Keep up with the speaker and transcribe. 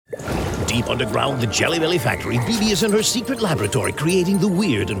Deep underground, the Jelly Belly factory, BB is in her secret laboratory creating the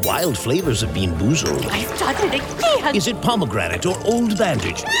weird and wild flavors of Bean Boozled. I've done it again! Is it pomegranate or old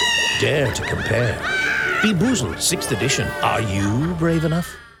bandage? Dare to compare. Bean Boozled, 6th edition. Are you brave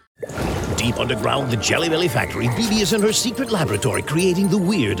enough? Deep underground, the Jelly Belly factory, BB is in her secret laboratory creating the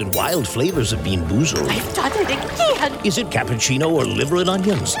weird and wild flavors of Bean Boozled. I've done it again! Is it cappuccino or liver and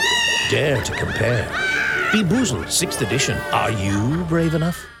onions? Dare to compare. Bean Boozled, 6th edition. Are you brave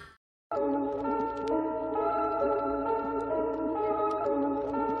enough?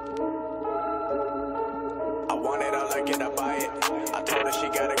 I want it, I like it, I buy it. I told her she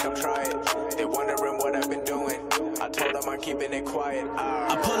gotta come try it. They wondering what I've been doing. I told them I'm keeping it quiet.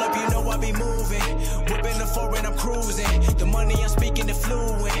 I pull up, you know I be moving. Whipping the foreign, I'm cruising. The money I'm speaking is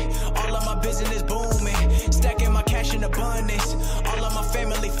fluent. All of my business booming. Stacking my cash in abundance. All of my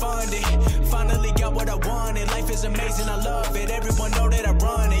family funded. Finally got what I wanted. Life is amazing, I love it. Everyone know that I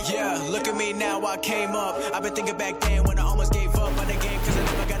run it. Yeah, look at me now, I came up. I've been thinking back then when I almost gave up on the game because I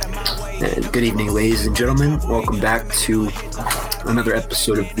never got it my way. And good evening, ladies and gentlemen. Welcome back to another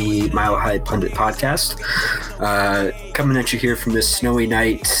episode of the Mile High Pundit Podcast. Coming at you here from this snowy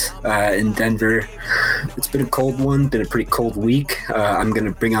night in Denver. It's been a cold one, been a pretty cold week. I'm going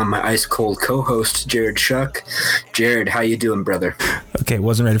to bring on my ice cold co-host, Jared Shuck. Jared, how you doing, brother? Okay,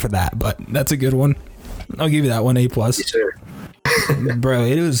 wasn't ready for that, but that's a good one. I'll give you that one, A+. Yes, sir. Bro,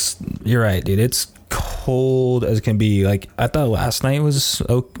 you're right, dude. It's cold as can be. Like, I thought last night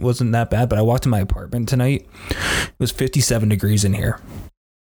wasn't that bad, but I walked to my apartment tonight. It was 57 degrees in here.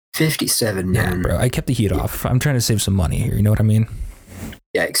 57, man. Yeah, bro, I kept the heat off. I'm trying to save some money here. You know what I mean?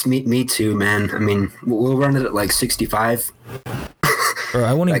 Yikes, me too, man. I mean, we'll run it at like 65. Bro,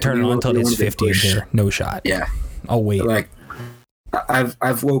 I won't even Like, turn it on until it's 50 in push. here. No shot. Yeah. I'll wait. Like,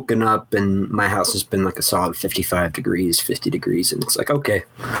 I've woken up and my house has been like a solid 55 degrees, 50 degrees, and it's like, okay.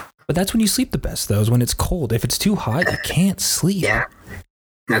 But that's when you sleep the best, though, is when it's cold. If it's too hot, you can't sleep. Yeah,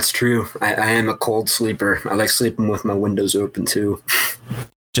 that's true. I am a cold sleeper. I like sleeping with my windows open too.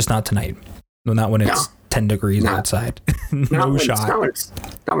 Just not tonight. No, not when it's 10 degrees outside. No shot.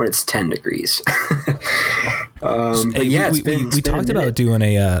 Not when it's 10 degrees. But yeah, we talked about doing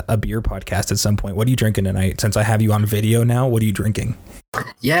a beer podcast at some point. What are you drinking tonight? Since I have you on video now, what are you drinking?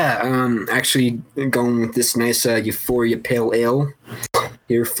 Yeah, actually going with this nice Euphoria Pale Ale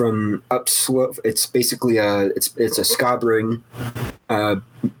here from Upslope. It's basically it's a ska brewing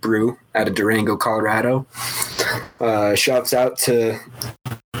brew out of Durango, Colorado. Shouts out to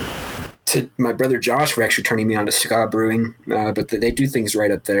my brother Josh for actually turning me on to ska brewing, but they do things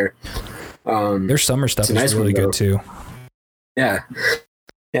right up there. Their summer stuff is nice, really good too. Yeah,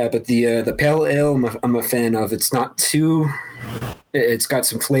 but the pale ale I'm a fan of. It's not too. It's got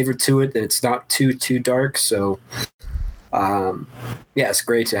some flavor to it, and it's not too dark. So, yeah, it's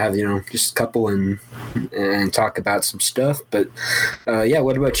great to have just a couple and talk about some stuff. But yeah,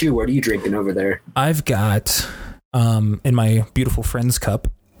 what about you? What are you drinking over there? I've got in my beautiful friend's cup.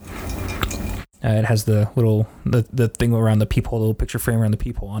 It has the little the thing around the peephole, the little picture frame around the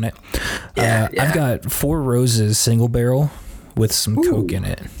peephole on it. Yeah. I've got Four Roses single barrel with some Coke in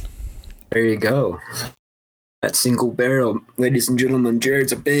it. There you go. That single barrel, ladies and gentlemen.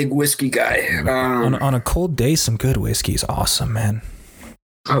 Jared's a big whiskey guy. On a cold day, some good whiskey is awesome, man.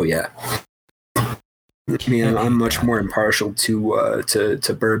 Oh yeah. I mean, I'm much more impartial to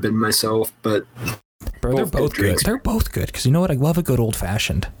bourbon myself, but bro, they're both good. They're both good because you know what? I love a good old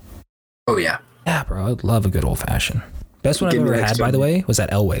fashioned. Oh yeah. Yeah, bro, I love a good old fashioned. Best one I've ever had, by the way, was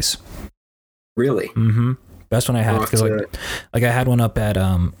at Elway's. Really? Mm-hmm. Best one I had because like I had one up at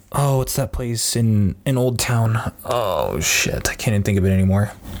what's that place in Old Town? Oh shit, I can't even think of it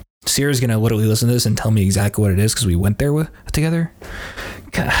anymore. Sierra's gonna literally listen to this and tell me exactly what it is because we went there together.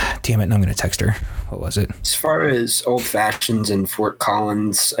 God damn it! And I'm gonna text her. What was it? As far as old fashions in Fort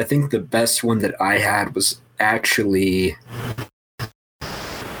Collins, I think the best one that I had was actually.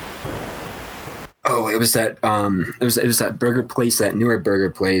 Oh, it was that it was that burger place, that newer burger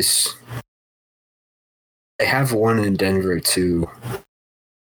place. They have one in Denver too.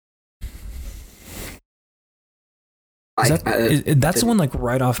 That's the one like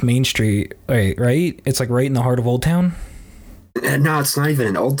right off Main Street, right? It's like right in the heart of Old Town. No, it's not even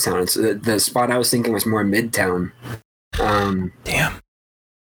in Old Town. It's the spot I was thinking was more Midtown. Damn.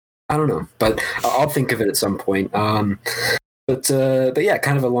 I don't know, but I'll think of it at some point. But yeah,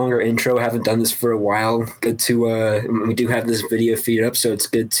 kind of a longer intro. Haven't done this for a while. Good to we do have this video feed up, so it's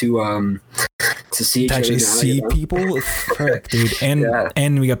good to see each actually other. See people, correct, dude.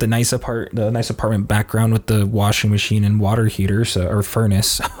 And we got the nice apartment background with the washing machine and water heater, or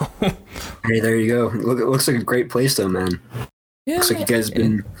furnace. Hey, there you go. It looks like a great place, though, man. Yeah, looks like you guys have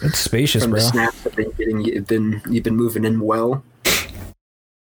been it's spacious, from bro. the snaps that been getting. You've been moving in well.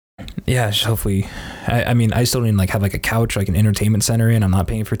 Yeah, hopefully. I mean, I still need to have a couch, an entertainment center in. I'm not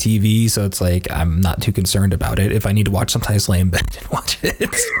paying for TV, so it's I'm not too concerned about it. If I need to watch something, I just lay in bed and watch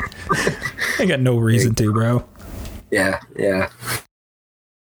it. I got no reason to, bro. Yeah.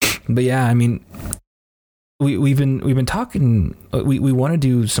 But yeah, I mean, we've been talking. We want to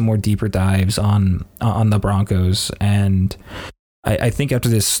do some more deeper dives on the Broncos, and I think after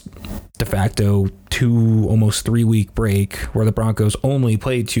this de facto 2 almost 3 week break where the Broncos only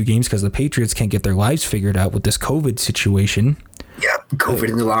played 2 games because the Patriots can't get their lives figured out with this COVID situation. Yeah, COVID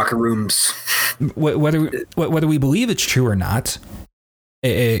in the locker rooms. Whether we believe it's true or not,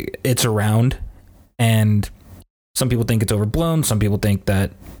 it's around, and some people think it's overblown. Some people think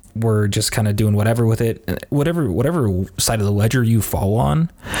that we're just kind of doing whatever with it. Whatever side of the ledger you fall on,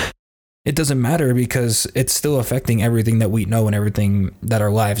 it doesn't matter because it's still affecting everything that we know and everything that our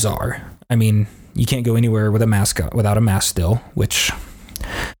lives are. I mean, you can't go anywhere with a mask without a mask still, which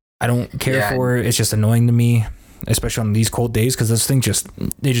I don't care for. It's just annoying to me, especially on these cold days, because those things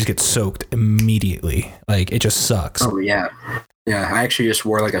they just get soaked immediately. It just sucks. Oh yeah. Yeah, I actually just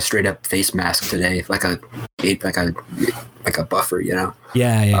wore a straight up face mask today, like a buffer, you know.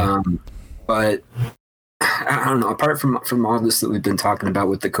 Yeah. But I don't know. Apart from all this that we've been talking about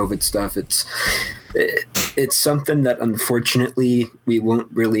with the COVID stuff, it's something that unfortunately we won't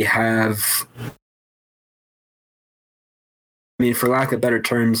really have. I mean, for lack of better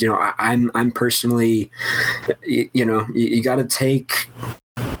terms, I'm personally, you got to take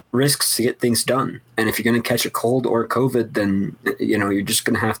risks to get things done, and if you're going to catch a cold or COVID, then you're just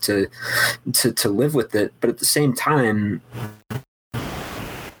going to have to live with it. But at the same time,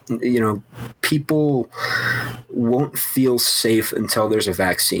 people won't feel safe until there's a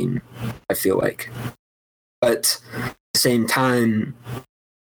vaccine, I feel like. But at the same time,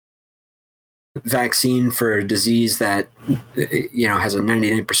 vaccine for a disease that has a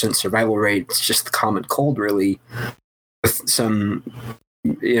 99% survival rate, it's just the common cold, really, with some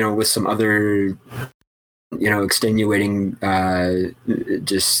other extenuating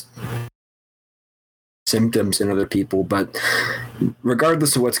just symptoms in other people. But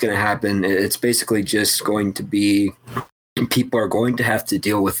regardless of what's going to happen, it's basically just going to be, people are going to have to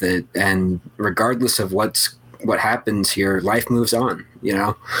deal with it, and regardless of what happens here, life moves on. You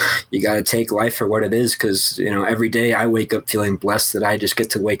got to take life for what it is, because every day I wake up feeling blessed that I just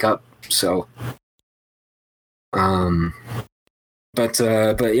get to wake up. So but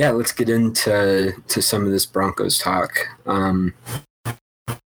yeah, let's get into some of this Broncos talk.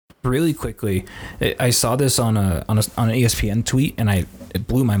 Really quickly, I saw this on an ESPN tweet, and it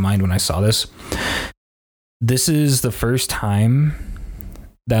blew my mind when I saw this. This is the first time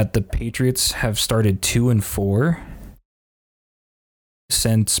that the Patriots have started 2-4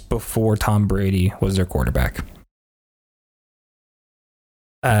 since before Tom Brady was their quarterback.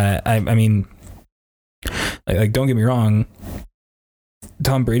 I mean, don't get me wrong,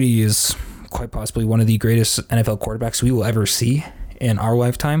 Tom Brady is quite possibly one of the greatest NFL quarterbacks we will ever see in our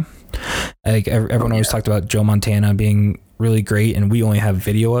lifetime. Everyone always talked about Joe Montana being really great, and we only have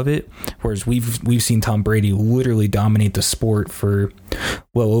video of it, whereas we've seen Tom Brady literally dominate the sport for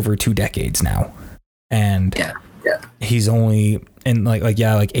well over 2 decades now. And he's only, and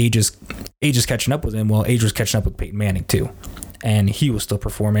age is catching up with him. Well, age was catching up with Peyton Manning too, and he was still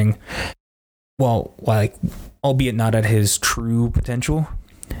performing well, albeit not at his true potential.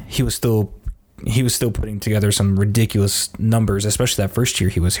 He was still putting together some ridiculous numbers, especially that first year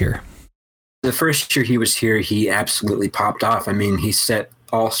he was here. The first year he was here, he absolutely popped off. I mean, he set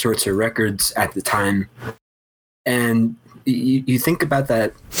all sorts of records at the time. And you think about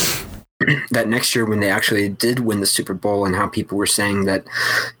that next year when they actually did win the Super Bowl, and how people were saying that,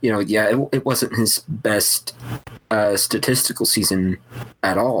 it wasn't his best statistical season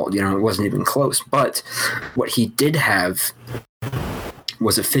at all. It wasn't even close. But what he did have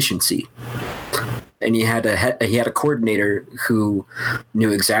was efficiency. And he had a coordinator who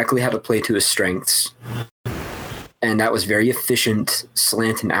knew exactly how to play to his strengths, and that was very efficient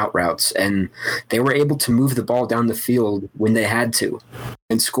slant and out routes. And they were able to move the ball down the field when they had to,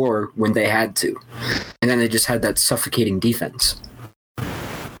 and score when they had to. And then they just had that suffocating defense.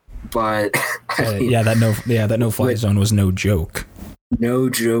 But that no-fly zone was no joke. No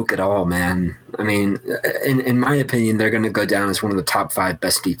joke at all, man. I mean, in my opinion, they're going to go down as one of the top 5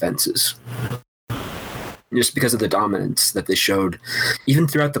 best defenses, just because of the dominance that they showed, even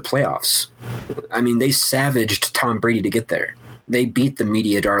throughout the playoffs. I mean, they savaged Tom Brady to get there. They beat the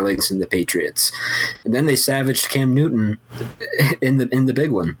media darlings in the Patriots, and then they savaged Cam Newton in the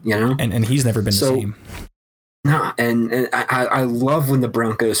big one. And he's never been the same. No, and I love when the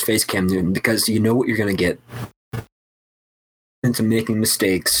Broncos face Cam Newton because you know what you're going to get into making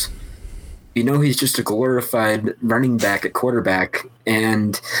mistakes. You know he's just a glorified running back at quarterback,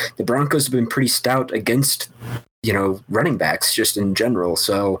 and the Broncos have been pretty stout against, running backs just in general.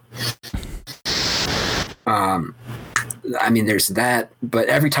 So, there's that. But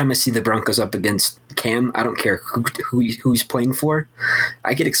every time I see the Broncos up against Cam, I don't care who he's playing for,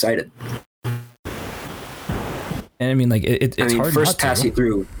 I get excited. And it's hard. First pass he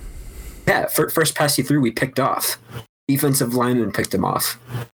threw. Yeah, first pass he threw, we picked off. Defensive lineman picked him off.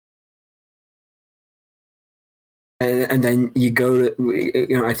 And then you go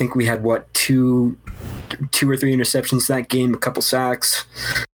to, I think we had two or three interceptions that game, a couple sacks.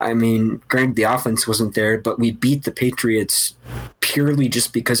 Granted the offense wasn't there, but we beat the Patriots purely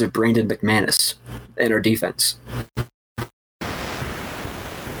just because of Brandon McManus and our defense.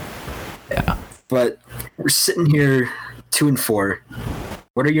 Yeah. But we're sitting here 2-4.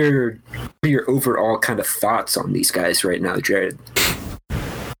 What are your overall kind of thoughts on these guys right now, Jared?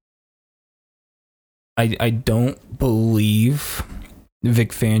 I don't believe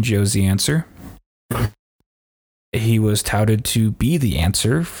Vic Fangio's the answer. He was touted to be the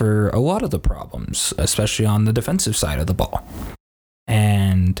answer for a lot of the problems, especially on the defensive side of the ball.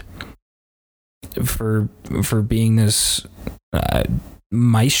 And for being this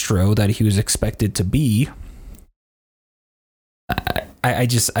maestro that he was expected to be,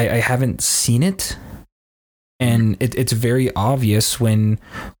 I haven't seen it. And it's very obvious when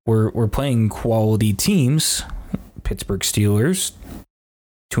we're playing quality teams, Pittsburgh Steelers,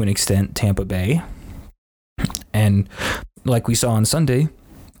 to an extent, Tampa Bay, and like we saw on Sunday,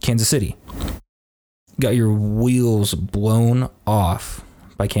 Kansas City. Got your wheels blown off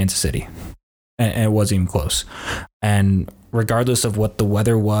by Kansas City, and it wasn't even close. And regardless of what the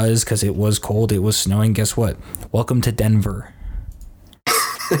weather was, because it was cold, it was snowing, guess what? Welcome to Denver.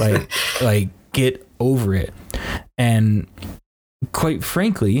 Like get over it. And quite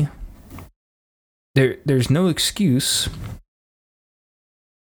frankly, there's no excuse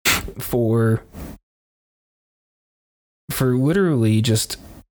for literally just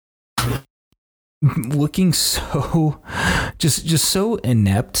looking so so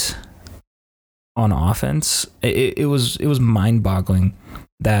inept on offense. It was mind-boggling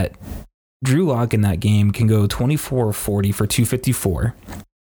that Drew Lock in that game can go 24-40 for 254.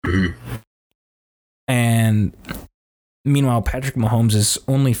 And meanwhile, Patrick Mahomes is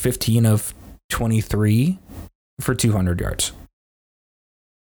only 15 of 23 for 200 yards.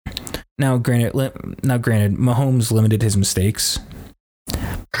 Now, granted, Mahomes limited his mistakes.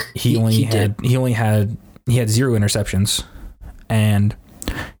 He had 0 interceptions, and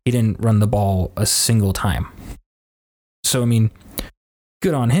he didn't run the ball a single time. So,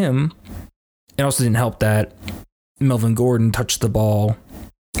 good on him. It also didn't help that Melvin Gordon touched the ball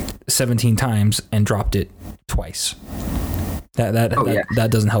 17 times and dropped it twice. That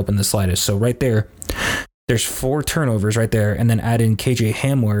doesn't help in the slightest. So right there's 4 turnovers right there, and then add in KJ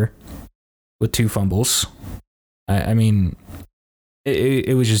Hamler with 2 fumbles. It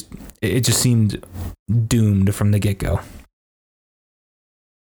just seemed doomed from the get-go.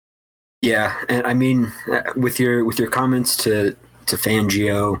 Yeah, and with your comments to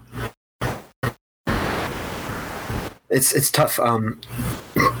Fangio, it's tough.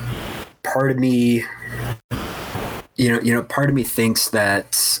 Part of me, part of me thinks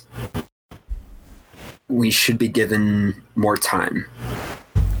that we should be given more time,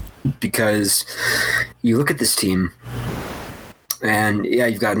 because you look at this team and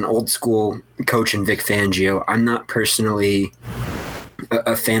you've got an old school coach in Vic Fangio. I'm not personally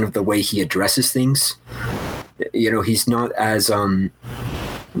a fan of the way he addresses things. He's not as I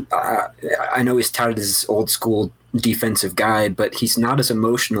know he's touted as this old school defensive guy, but he's not as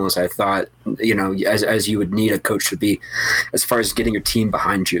emotional as I thought, as you would need a coach to be, as far as getting your team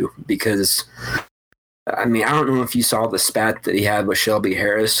behind you. Because I don't know if you saw the spat that he had with Shelby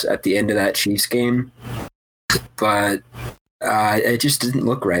Harris at the end of that Chiefs game, but it just didn't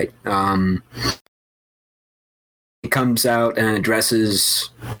look right. He comes out and addresses,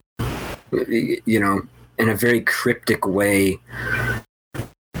 in a very cryptic way,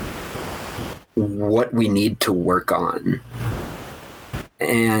 what we need to work on.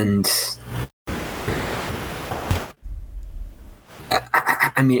 And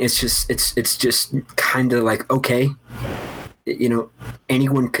it's just kind of like, okay,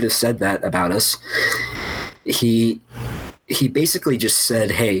 anyone could have said that about us. He basically just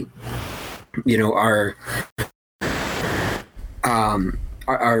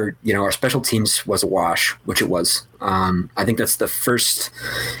our special teams was a wash, which it was. I think that's the first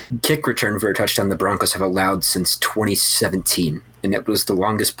kick return for a touchdown the Broncos have allowed since 2017, and it was the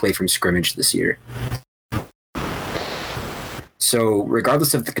longest play from scrimmage this year. So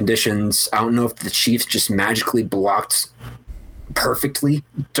regardless of the conditions, I don't know if the Chiefs just magically blocked perfectly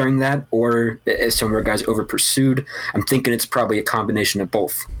during that, or if some of our guys over pursued. I'm thinking it's probably a combination of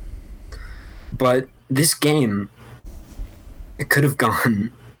both. But this game, it could have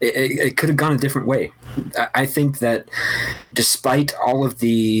gone a different way. I think that despite all of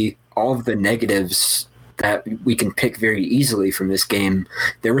the negatives that we can pick very easily from this game,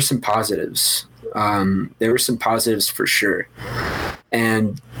 there were some positives. There were some positives for sure.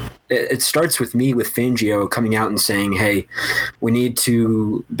 And it starts with Fangio coming out and saying, hey, we need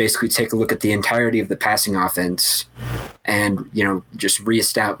to basically take a look at the entirety of the passing offense and, just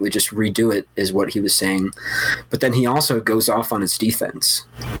redo it, is what he was saying. But then he also goes off on his defense,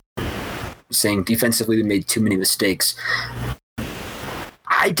 saying defensively we made too many mistakes.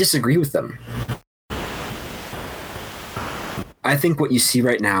 I disagree with them. I think what you see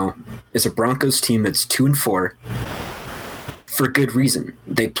right now is a Broncos team that's 2-4 for good reason.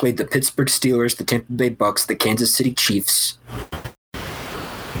 They played the Pittsburgh Steelers, the Tampa Bay Bucks, the Kansas City Chiefs.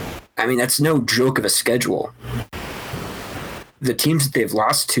 I mean, that's no joke of a schedule. The teams that they've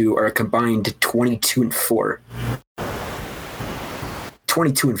lost to are a combined 22-4.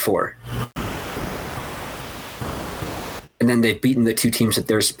 22-4. And then they've beaten the two teams that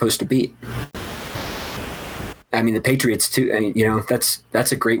they're supposed to beat. I mean, the Patriots too. I mean,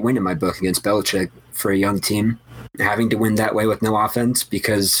 that's a great win in my book against Belichick for a young team, having to win that way with no offense,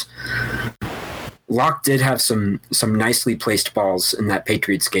 because Locke did have some nicely placed balls in that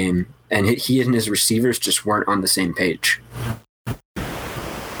Patriots game, and he and his receivers just weren't on the same page.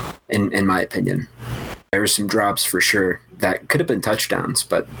 In my opinion, there were some drops for sure that could have been touchdowns,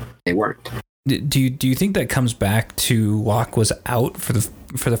 but they weren't. Do you think that comes back to Locke was out for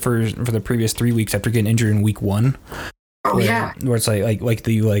the previous 3 weeks after getting injured in week 1? Oh, yeah. Where it's like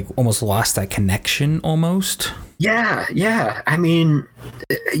you almost lost that connection almost. Yeah. I mean,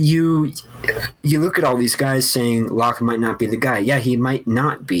 you look at all these guys saying Locke might not be the guy. Yeah, he might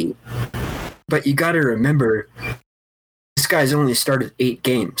not be. But you got to remember, this guy's only started 8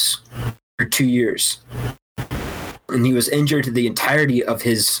 games for 2 years. And he was injured the entirety of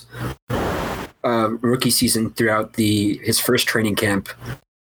his rookie season throughout his first training camp,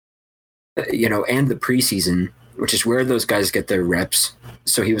 and the preseason, which is where those guys get their reps.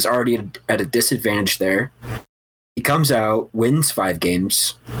 So he was already at a disadvantage there. He comes out, wins 5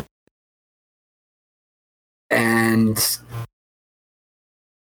 games, and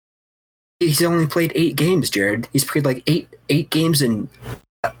he's only played 8 games, Jared. He's played like eight games in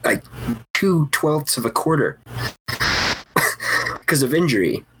like 2/12 of a quarter because of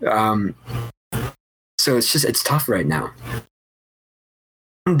injury. So it's tough right now. I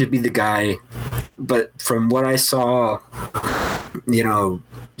wanted to be the guy, but from what I saw,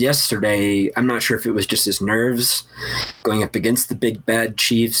 yesterday, I'm not sure if it was just his nerves going up against the big bad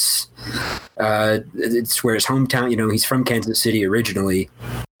Chiefs. It's where his hometown, he's from Kansas City originally,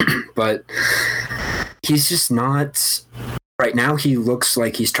 but he's just not. Right now, he looks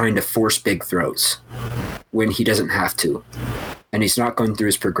like he's trying to force big throws when he doesn't have to, and he's not going through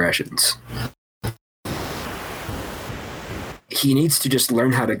his progressions. He needs to just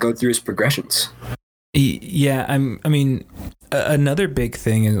learn how to go through his progressions. Yeah, I mean, another big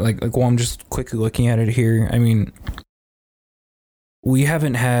thing is well, I'm just quickly looking at it here. I mean, we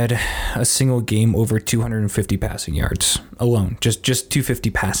haven't had a single game over 250 passing yards alone. Just 250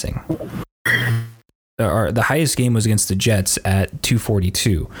 passing. The highest game was against the Jets at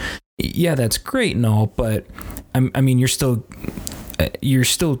 242. Yeah, that's great and all, but I mean, you're still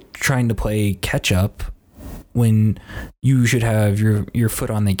trying to play catch up when you should have your foot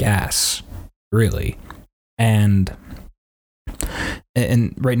on the gas, really. And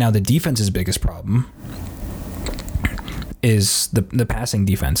right now the defense's biggest problem is the passing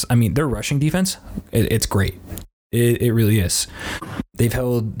defense. I mean, their rushing defense, it's great. It really is. They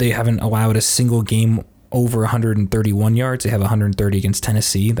haven't allowed a single game over 131 yards. They have 130 against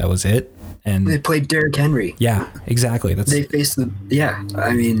Tennessee. That was it. And they played Derrick Henry. Yeah, exactly. They faced them. Yeah,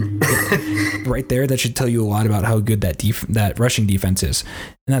 I mean, right there, that should tell you a lot about how good that rushing defense is,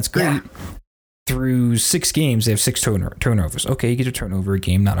 and that's great. Yeah. Through 6 games, they have 6 turnovers. Okay, you get a turnover a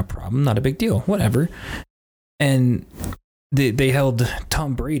game, not a problem, not a big deal, whatever. And they held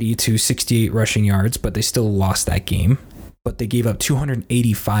Tom Brady to 68 rushing yards, but they still lost that game. But they gave up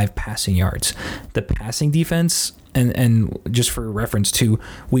 285 passing yards. The passing defense, and just for reference to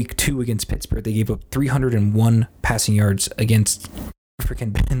week 2 against Pittsburgh, they gave up 301 passing yards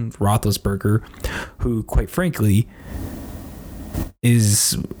freaking Ben Roethlisberger, who, quite frankly,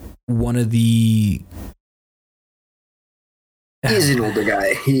 is one of the... He's an older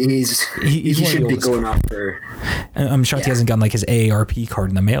guy. He should be going off for... I'm shocked he hasn't gotten like his AARP card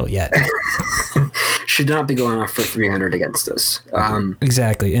in the mail yet. Should not be going off for 300 against us.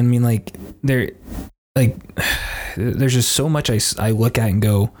 Exactly. And I mean, like, there's just so much I look at and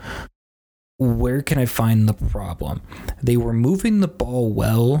go, where can I find the problem? They were moving the ball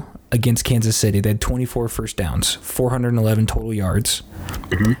well against Kansas City. They had 24 first downs, 411 total yards.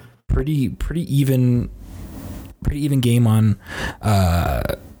 Mm-hmm. Pretty even game on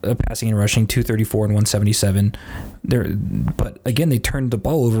passing and rushing, 234 and 177. But again, they turned the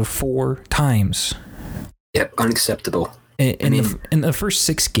ball over 4 times. Yep, unacceptable. In the first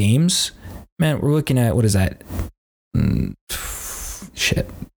 6 games, man, we're looking at, what is that?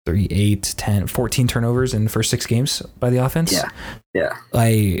 3, 8, 10, 14 turnovers in the first 6 games by the offense. Yeah.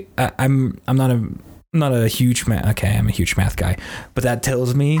 I'm not a huge I'm a huge math guy, but that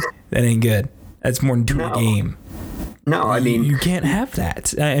tells me that ain't good. That's more than 2 a game. No, I mean, you can't have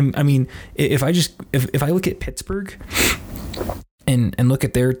that. I mean, if I look at Pittsburgh and look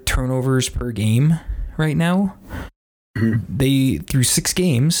at their turnovers per game right now, mm-hmm. they, through 6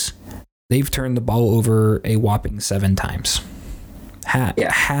 games, they've turned the ball over a whopping 7 times.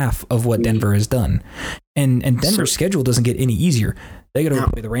 Half of what Denver has done. And Denver's schedule doesn't get any easier. They got to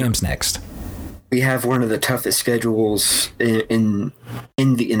play the Rams next. We have one of the toughest schedules in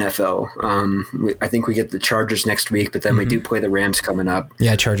the NFL. I think we get the Chargers next week, but then we do play the Rams coming up.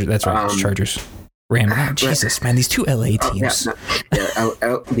 Yeah, Chargers. That's right. Chargers. Jesus, man, these 2 LA teams.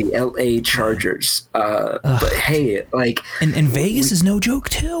 The LA Chargers. But hey, like, and Vegas is no joke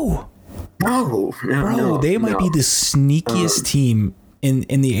too. No, they might be the sneakiest team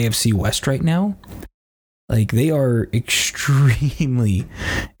in the AFC West right now. Like, they are extremely,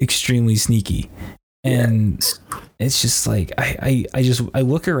 extremely sneaky. And it's just like, I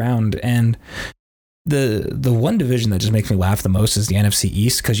look around, and the one division that just makes me laugh the most is the NFC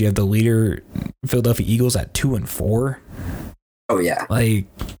East, because you have the leader Philadelphia Eagles at 2-4. Oh yeah. Like,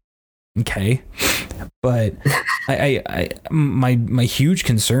 okay. But my huge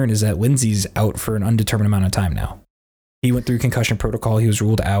concern is that Lindsey's out for an undetermined amount of time now. He went through concussion protocol. He was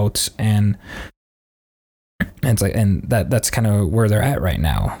ruled out, and it's like, and that's kind of where they're at right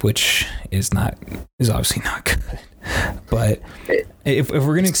now, which is obviously not good. But if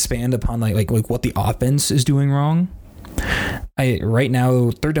we're gonna expand upon like what the offense is doing wrong, right now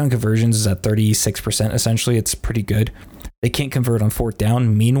 3rd down conversions is at 36%. Essentially, it's pretty good. They can't convert on 4th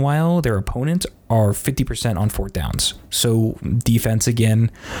down. Meanwhile, their opponents are 50% on 4th downs. So defense,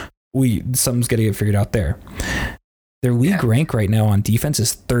 again, something's got to get figured out there. Their league rank right now on defense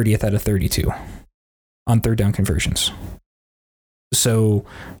is 30th out of 32 on 3rd down conversions. So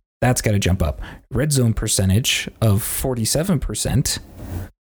that's got to jump up. Red zone percentage of 47%,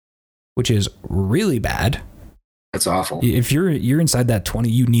 which is really bad. That's awful. If you're inside that 20,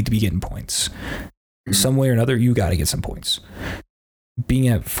 you need to be getting points. Mm-hmm. Some way or another, you got to get some points. Being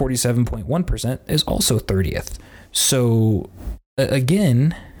at 47.1% is also 30th. So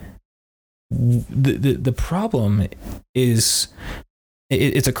again, the problem is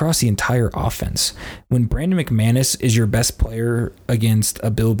it's across the entire offense. When Brandon McManus is your best player against a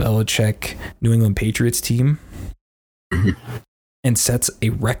Bill Belichick New England Patriots team and sets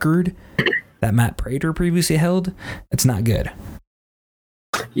a record that Matt Prater previously held, it's not good.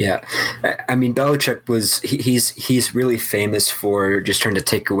 Yeah, I mean, Belichick he's really famous for just trying to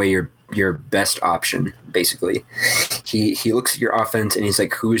take away your best option. Basically, he looks at your offense and he's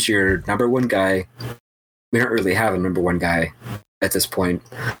like, "Who's your number one guy?" We don't really have a number one guy at this point.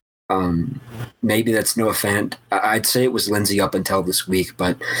 Maybe that's Noah Fant. I'd say it was Lindsey up until this week,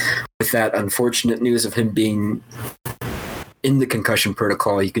 but with that unfortunate news of him being in the concussion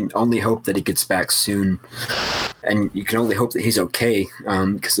protocol, you can only hope that he gets back soon. And you can only hope that he's okay,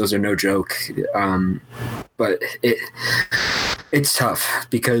 because those are no joke. But it's tough,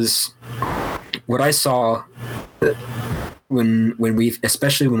 because what I saw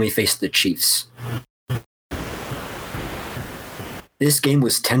especially when we faced the Chiefs, this game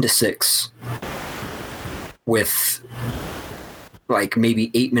was 10-6 with like maybe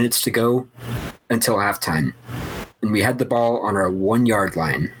 8 minutes to go until halftime. And we had the ball on our 1-yard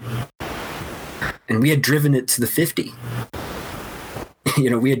line. And we had driven it to the 50.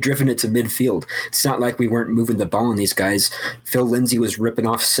 We had driven it to midfield. It's not like we weren't moving the ball on these guys. Phil Lindsay was ripping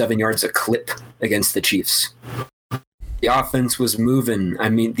off 7 yards a clip against the Chiefs. The offense was moving. I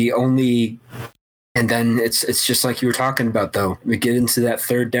mean, and then it's just like you were talking about, though. We get into that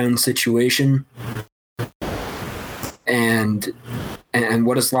 3rd down situation, and And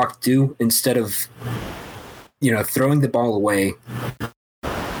what does Locke do? Instead of, throwing the ball away,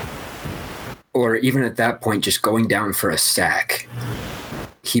 or even at that point just going down for a sack,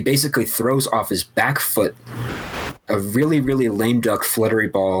 he basically throws off his back foot a really, really lame duck fluttery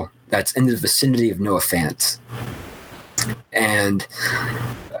ball that's in the vicinity of Noah Fant. And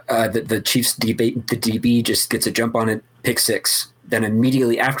the Chiefs DB just gets a jump on it, pick six. Then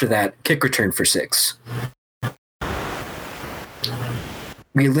immediately after that, kick return for 6.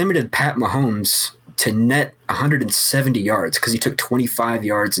 We limited Pat Mahomes to net 170 yards because he took 25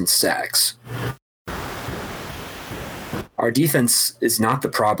 yards in sacks. Our defense is not the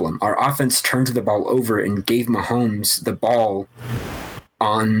problem. Our offense turned the ball over and gave Mahomes the ball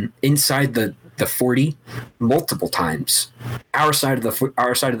on inside the 40 multiple times. Our side of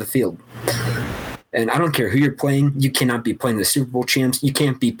the field. And I don't care who you're playing. You cannot be playing the Super Bowl champs. You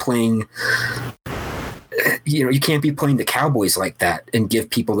can't be playing you can't be playing the Cowboys like that and give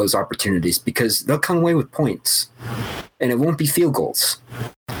people those opportunities, because they'll come away with points and it won't be field goals.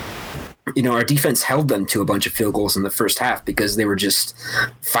 Our defense held them to a bunch of field goals in the first half because they were just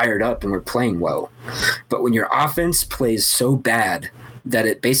fired up and were playing well. But when your offense plays so bad that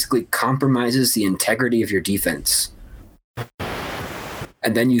it basically compromises the integrity of your defense,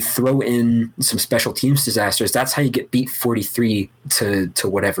 and then you throw in some special teams disasters, that's how you get beat 43 to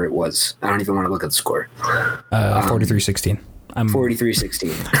whatever it was. I don't even want to look at the score. 43-16. I'm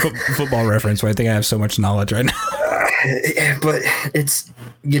 43-16. Football reference, where I think I have so much knowledge right now. But it's,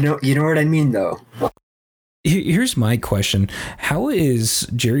 you know what I mean, though. Here's my question. How is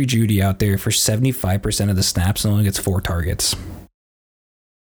Jerry Jeudy out there for 75% of the snaps and only gets 4 targets?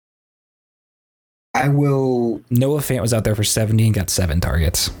 Noah Fant was out there for 70 and got 7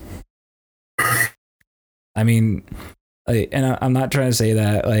 targets. I mean, I'm not trying to say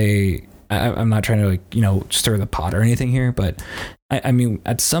that, I'm not trying to, stir the pot or anything here, but I mean,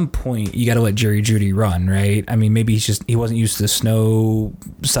 at some point you got to let Jerry Jeudy run, right? I mean, maybe he wasn't used to the snow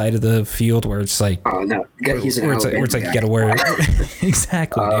side of the field where it's like, oh no, he's where it's like you got to wear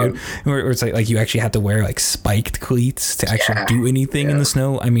exactly, dude. Where it's like you actually have to wear like spiked cleats to actually do anything in the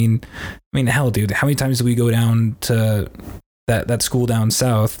snow. I mean, hell, dude, how many times did we go down to that school down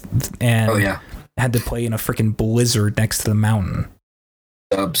south and had to play in a freaking blizzard next to the mountain?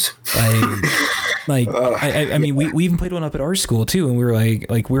 Dubs. I mean, we even played one up at our school too, and we were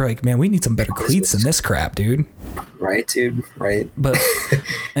like, man, we need some better cleats than this crap, dude. Right, dude. Right. But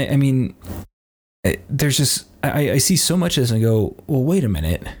I mean, there's just I see so much of this and I go, well, wait a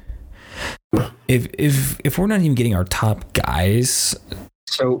minute. If we're not even getting our top guys,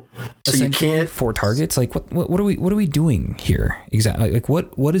 so you can't 4 targets. Like what are we doing here exactly? Like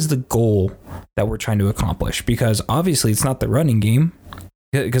what is the goal that we're trying to accomplish? Because obviously it's not the running game.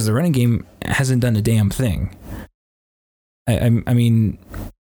 Because the running game hasn't done a damn thing. I mean,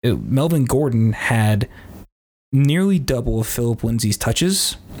 Melvin Gordon had nearly double of Philip Lindsay's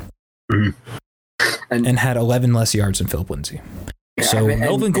touches, and had 11 less yards than Philip Lindsay. So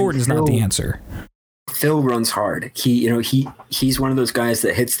Melvin Gordon's not the answer. Phil runs hard. He's one of those guys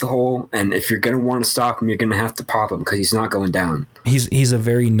that hits the hole, and if you're gonna want to stop him, you're gonna have to pop him because he's not going down. He's a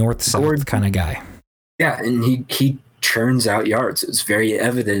very north-south kind of guy. Yeah, and he churns out yards. It's very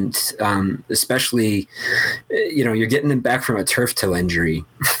evident, especially, you're getting him back from a turf toe injury,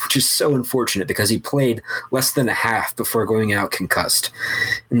 which is so unfortunate because he played less than a half before going out concussed.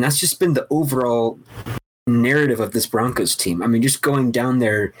 And that's just been the overall narrative of this Broncos team. I mean, just going down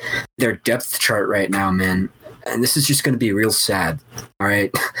their depth chart right now, man, and this is just going to be real sad. All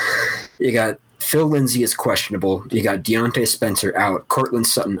right. You got Phil Lindsay is questionable. You got Deontay Spencer out. Cortland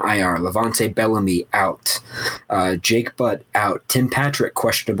Sutton IR. Levante Bellamy out. Jake Butt out. Tim Patrick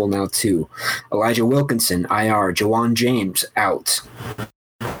questionable now too. Elijah Wilkinson IR. Jawan James out.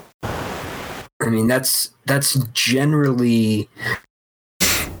 I mean, that's generally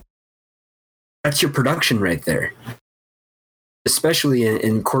that's your production right there, especially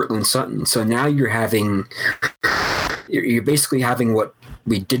in Cortland Sutton. So now you're basically having what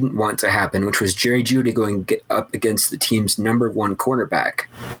we didn't want to happen, which was Jerry Jeudy going up against the team's number 1 cornerback.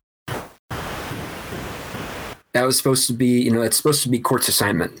 That was supposed to be, it's supposed to be Court's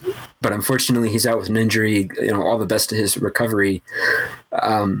assignment, but unfortunately he's out with an injury. All the best to his recovery.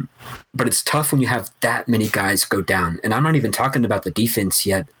 But it's tough when you have that many guys go down, and I'm not even talking about the defense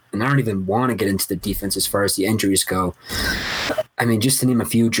yet. And I don't even want to get into the defense as far as the injuries go. I mean, just to name a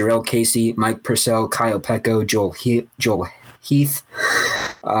few: Jarrell Casey, Mike Purcell, Kyle Pecco, Joel Heath,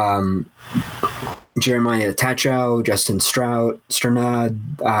 Jeremiah Tachow, Justin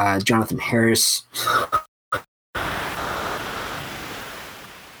Strnad, Jonathan Harris,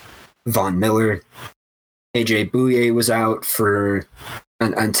 Von Miller. AJ Bouye was out for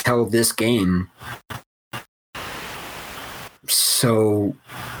until this game. So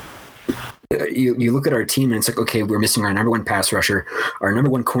you look at our team and it's like, okay, we're missing our number one pass rusher, our number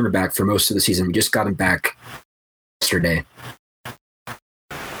one cornerback for most of the season. We just got him back yesterday.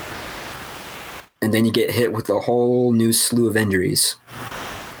 And then you get hit with a whole new slew of injuries.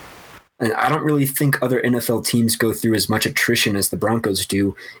 And I don't really think other NFL teams go through as much attrition as the Broncos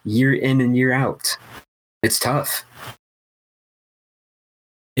do year in and year out. It's tough.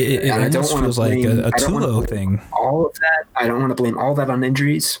 It almost feels like a Tulo thing. All of that. I don't want to blame all that on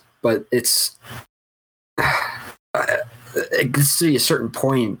injuries, but it's it gets to a certain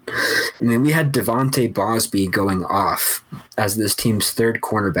point. I mean, we had Devontae Bosby going off as this team's third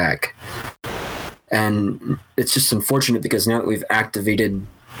cornerback. And it's just unfortunate because now that we've activated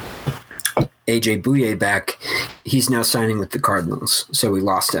AJ Bouye back, he's now signing with the Cardinals. So we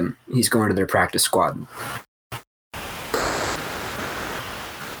lost him. He's going to their practice squad.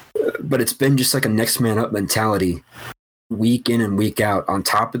 But it's been just like a next man up mentality week in and week out on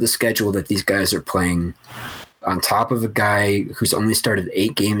top of the schedule that these guys are playing, on top of a guy who's only started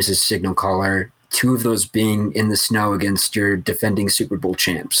 8 games as signal caller, 2 of those being in the snow against your defending Super Bowl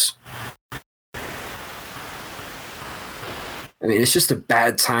champs. I mean, it's just a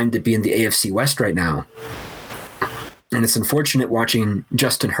bad time to be in the AFC West right now. And it's unfortunate watching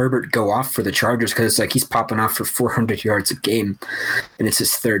Justin Herbert go off for the Chargers because it's like he's popping off for 400 yards a game, and it's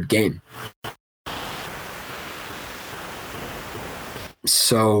his third game.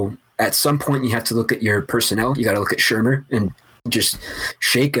 So at some point, you have to look at your personnel. You got to look at Shurmur and just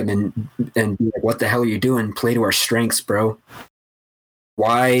shake him and be like, what the hell are you doing? Play to our strengths, bro.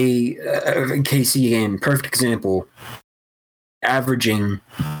 Why? KC game, perfect example. Averaging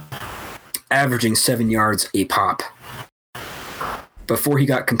 7 yards a pop. Before he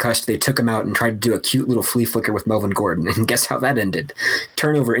got concussed, they took him out and tried to do a cute little flea flicker with Melvin Gordon. And guess how that ended?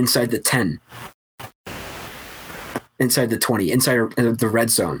 Turnover inside the 10. Inside the 20. Inside the red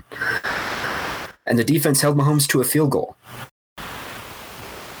zone. And the defense held Mahomes to a field goal.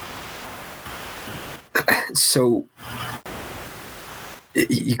 So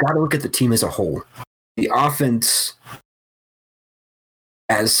you got to look at the team as a whole. The offense,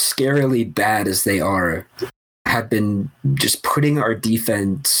 as scarily bad as they are, have been just putting our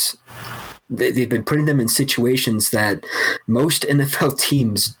defense, they've been putting them in situations that most NFL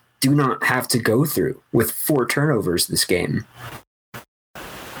teams do not have to go through, with 4 turnovers this game.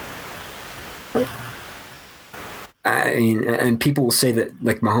 I mean, and people will say that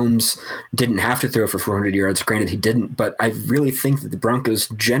like Mahomes didn't have to throw for 400 yards. Granted, he didn't, but I really think that the Broncos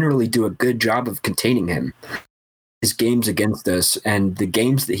generally do a good job of containing him. His games against us and the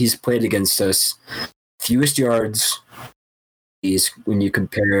games that he's played against us, fewest yards when you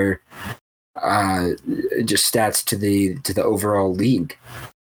compare just stats to the overall league.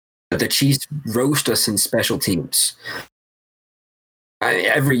 But the Chiefs roast us in special teams.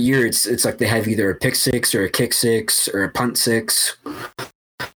 Every year it's like they have either a pick 6 or a kick 6 or a punt 6.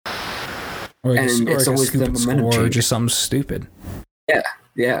 Or it's always the momentum change, or just something stupid.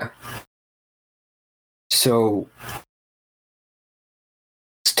 Yeah. So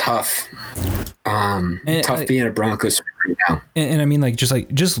it's tough. Tough being a Broncos fan right now. And I mean,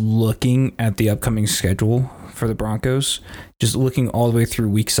 just looking at the upcoming schedule for the Broncos, just looking all the way through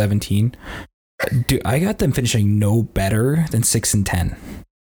week 17, dude, I got them finishing no better than 6-10.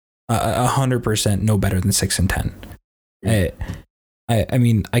 100% no better than 6-10. I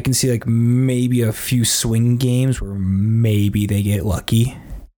mean, I can see like maybe a few swing games where maybe they get lucky.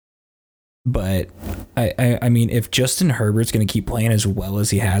 But I mean, if Justin Herbert's going to keep playing as well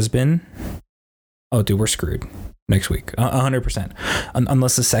as he has been, oh, dude, we're screwed next week. 100%.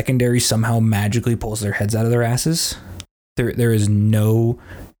 Unless the secondary somehow magically pulls their heads out of their asses, there is no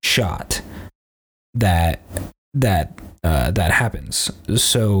shot that happens.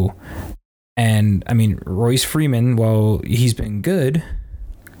 So, and I mean, Royce Freeman, while he's been good,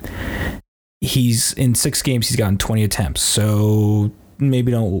 he's in 6 games, he's gotten 20 attempts. So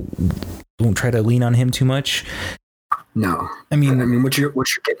maybe don't try to lean on him too much. No, I mean what you're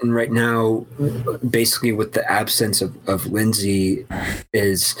getting right now, basically with the absence of Lindsey,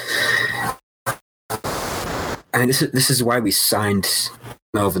 is, and this is why we signed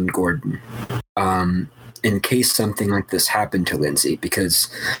Melvin Gordon, in case something like this happened to Lindsey, because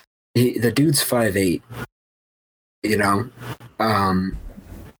the dude's 5'8", you know.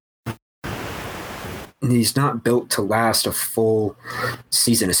 He's not built to last a full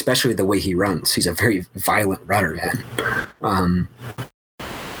season, especially the way he runs. He's a very violent runner, man.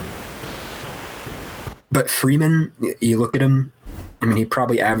 But Freeman, you look at him, I mean, he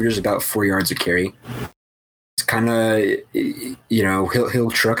probably averages about 4 yards a carry. kind of,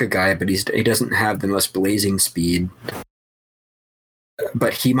 he'll truck a guy, but he doesn't have the most blazing speed.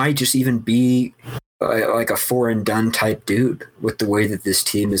 But he might just even be like a 4-and-done type dude with the way that this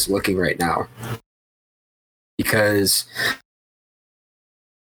team is looking right now. Because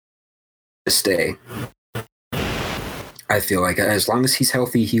to stay, I feel like as long as he's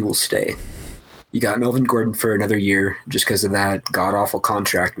healthy, he will stay. You got Melvin Gordon for another year just because of that god-awful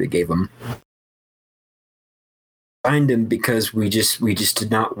contract they gave him. Signed him because we just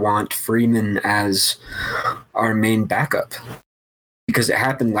did not want Freeman as our main backup. Because it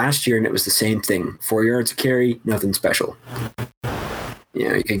happened last year and it was the same thing. 4 yards of carry, nothing special.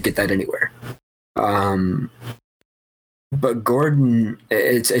 You can get that anywhere. But Gordon,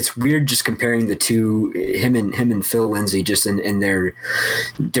 it's weird just comparing the two, him and Phil Lindsay, just in their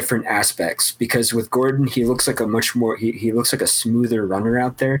different aspects. Because with Gordon, he looks like he looks like a smoother runner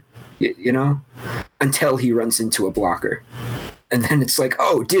out there, until he runs into a blocker. And then it's like,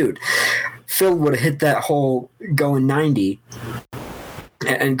 oh, dude, Phil would have hit that hole going 90.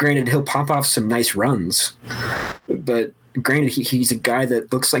 And granted, he'll pop off some nice runs, but granted, he's a guy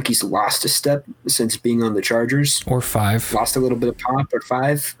that looks like he's lost a step since being on the Chargers. Or 5. Lost a little bit of pop, or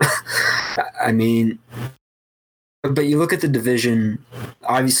 5. I mean, but you look at the division,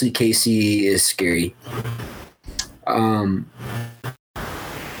 obviously KC is scary.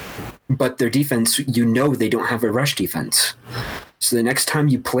 But their defense, they don't have a rush defense. So the next time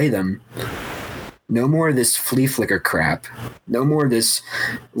you play them, no more of this flea flicker crap. No more of this,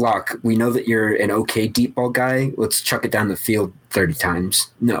 Locke, we know that you're an okay deep ball guy. Let's chuck it down the field 30 times.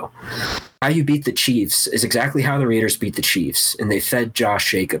 No. How you beat the Chiefs is exactly how the Raiders beat the Chiefs, and they fed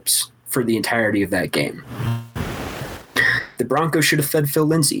Josh Jacobs for the entirety of that game. The Broncos should have fed Phil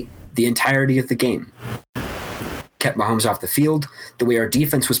Lindsay the entirety of the game. Kept Mahomes off the field. The way our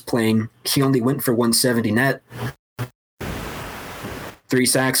defense was playing, he only went for 170 net. 3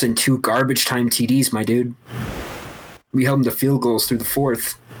 sacks and 2 garbage time TDs, my dude. We held him to field goals through the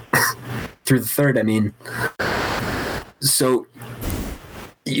 4th. Through the 3rd, I mean. So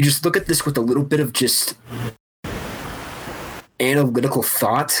you just look at this with a little bit of just analytical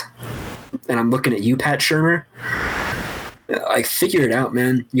thought. And I'm looking at you, Pat Shurmur. Like, figure it out,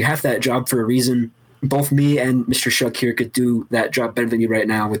 man. You have that job for a reason. Both me and Mr. Shuck here could do that job better than you right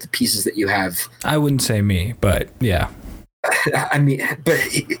now with the pieces that you have. I wouldn't say me, but yeah. I mean, but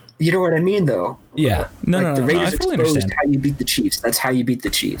you know what I mean, though. Yeah, no, the Raiders I fully exposed understand. how you beat the Chiefs. That's how you beat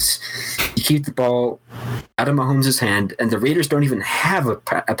the Chiefs. You keep the ball out of Mahomes' hand, and the Raiders don't even have a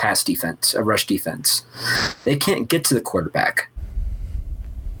pass defense, a rush defense. They can't get to the quarterback,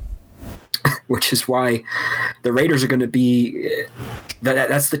 which is why the Raiders are going to be.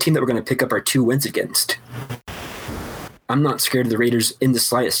 That's the team that we're going to pick up our 2 wins against. I'm not scared of the Raiders in the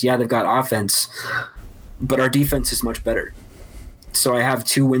slightest. Yeah, they've got offense, but our defense is much better. So I have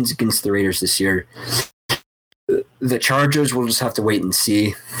 2 wins against the Raiders this year. The Chargers, we'll just have to wait and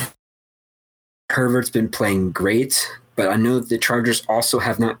see. Herbert's been playing great, but I know that the Chargers also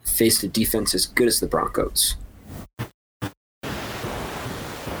have not faced a defense as good as the Broncos.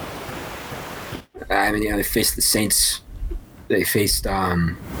 I mean, they faced the Saints. They faced,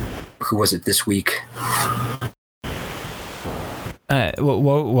 who was it this week?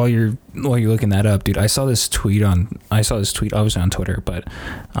 While you're looking that up, dude, I saw this tweet obviously on Twitter, but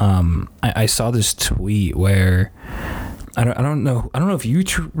I saw this tweet where I don't know if you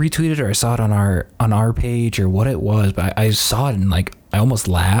retweeted it or I saw it on our page or what it was, but I saw it and like I almost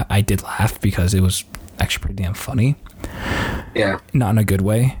laughed. I did laugh because it was actually pretty damn funny. Yeah, not in a good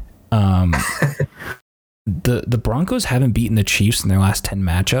way. The Broncos haven't beaten the Chiefs in their last 10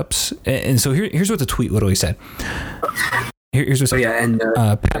 matchups, and so here's what the tweet literally said. Here's what's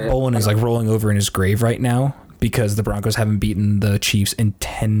Pat Bowlen is like rolling over in his grave right now because the Broncos haven't beaten the Chiefs in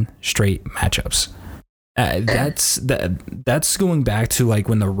 10 straight matchups. That's going back to like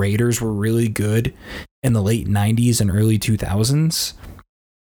when the Raiders were really good in the late 90s and early 2000s,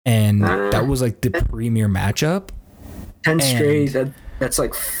 and that was like the premier matchup. 10 straight. That's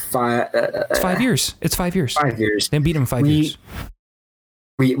like 5. It's 5 years. It's 5 years. 5 years. They beat him 5 years.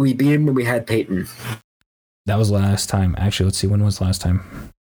 We beat him when we had Peyton. That was last time. Actually, let's see. When was the last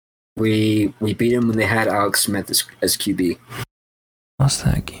time? We beat him when they had Alex Smith as QB. Lost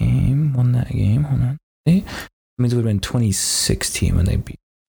that game. Won that game. Hold on. That means it would have been 2016 when they beat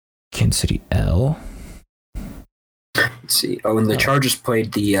Kansas City L. Let's see. Oh, and the Chargers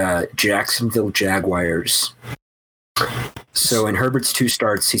played the Jacksonville Jaguars. So in Herbert's 2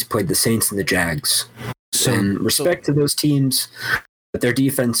 starts, he's played the Saints and the Jags. So in respect to those teams, but their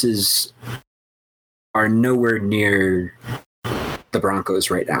defenses are nowhere near the Broncos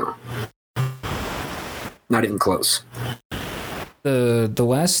right now. Not even close. The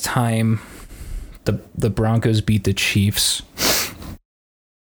last time the Broncos beat the Chiefs,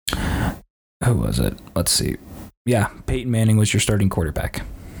 who was it? Let's see. Yeah, Peyton Manning was your starting quarterback.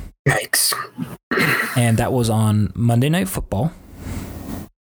 Yikes. And that was on Monday Night Football.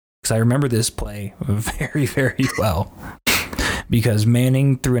 Because I remember this play very, very well. Because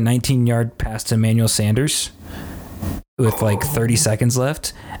Manning threw a 19-yard pass to Emmanuel Sanders with like 30 seconds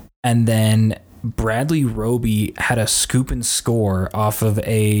left. And then Bradley Roby had a scoop and score off of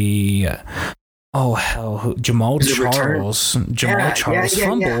a... Jamal Charles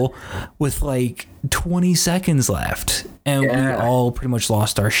fumble with like 20 seconds left. And we all pretty much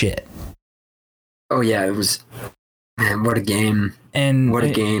lost our shit. Oh, yeah, it was... Man, what a game. And what a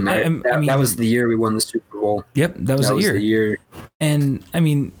game. I mean, that was the year we won the Super Bowl. Yep, that was the year. And, I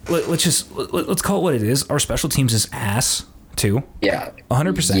mean, let's call it what it is. Our special teams is ass, too. Yeah.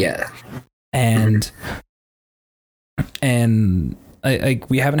 100%. Yeah. And... And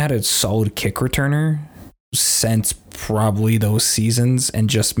we haven't had a solid kick returner since probably those seasons, and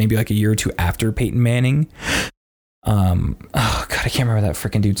just maybe like a year or two after Peyton Manning. Oh god, I can't remember that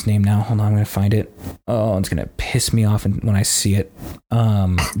freaking dude's name now. Hold on, I'm gonna find it. Oh, it's gonna piss me off when I see it.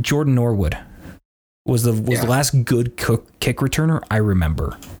 Jordan Norwood was the last good kick returner I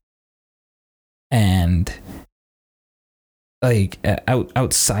remember. And like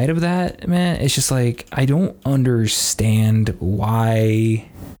outside of that, man, it's just like I don't understand why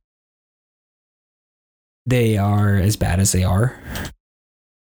they are as bad as they are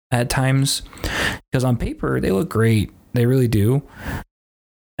at times. Because on paper they look great, they really do,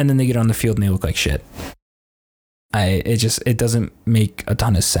 and then they get on the field and they look like shit. It doesn't make a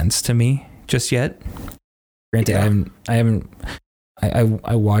ton of sense to me just yet. Granted,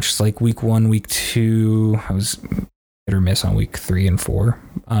 I watched like week 1, week 2. I was hit or miss on week 3 and 4.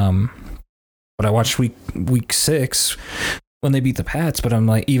 But I watched week 6 when they beat the Pats. But I'm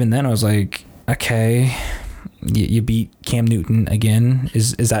like, even then I was like, okay, you beat Cam Newton again.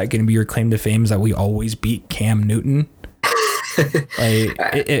 Is that going to be your claim to fame? Is that we always beat Cam Newton? Like,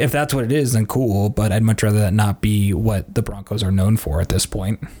 if that's what it is, then cool. But I'd much rather that not be what the Broncos are known for at this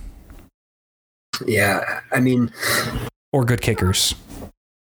point. Yeah, I mean, or good kickers.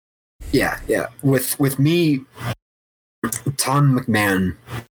 Yeah. With me, Tom McMahon,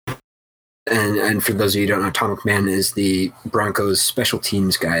 and for those of you who don't know, Tom McMahon is the Broncos special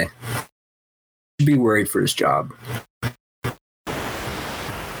teams guy. Should be worried for his job.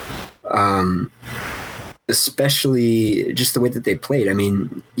 Especially just the way that they played. I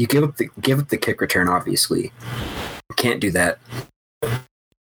mean, you give up the kick return, obviously. You can't do that.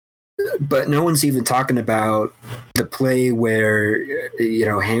 But no one's even talking about the play where,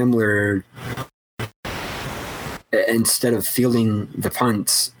 Hamler, instead of fielding the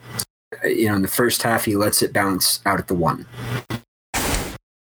punts, in the first half, he lets it bounce out at the 1.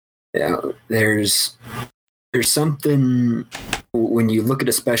 There's something when you look at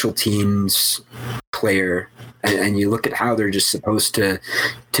a special teams player and you look at how they're just supposed to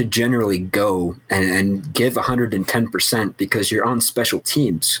generally go and give 110% because you're on special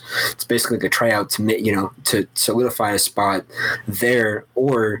teams. It's basically like a tryout to solidify a spot there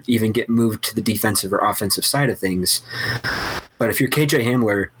or even get moved to the defensive or offensive side of things. But if you're KJ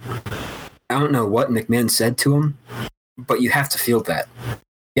Hamler, I don't know what McMahon said to him, but you have to feel that.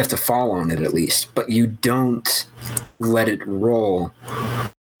 You have to fall on it at least, but you don't let it roll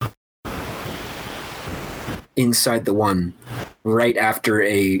inside the 1 right after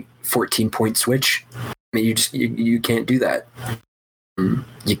a 14-point switch. I mean, you can't do that.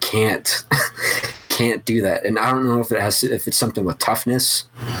 You can't do that. And I don't know if it's something with toughness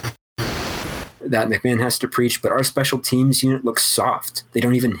that McMahon has to preach, but our special teams unit looks soft. They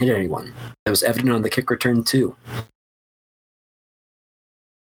don't even hit anyone. That was evident on the kick return too.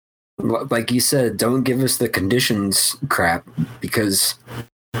 Like you said, don't give us the conditions crap because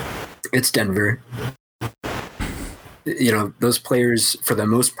it's Denver. Those players, for the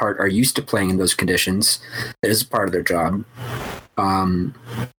most part, are used to playing in those conditions. It is part of their job. But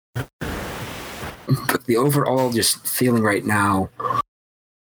the overall just feeling right now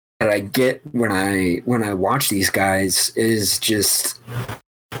that I get when I watch these guys is just,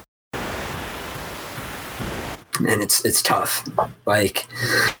 and it's tough. Like,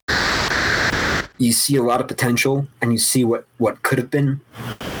 you see a lot of potential and you see what could have been.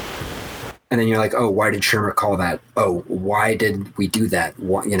 And then you're like, oh, why did Shermer call that? Oh, why did we do that?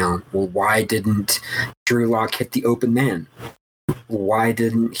 Why didn't Drew Lock hit the open man? Why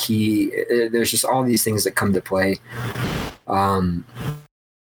didn't he? There's just all these things that come to play. But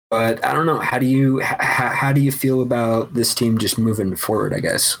I don't know. How do you feel about this team just moving forward, I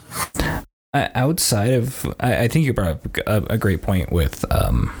guess? outside of, I think you brought up a great point with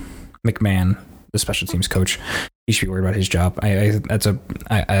McMahon, the special teams coach. He should be worried about his job. That's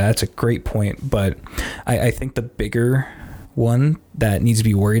a great point, but I think the bigger one that needs to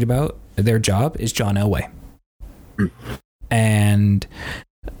be worried about their job is John Elway. And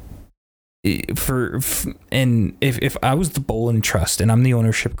if I was the Bowlen Trust and I'm the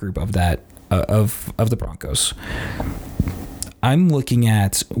ownership group of that of the Broncos, I'm looking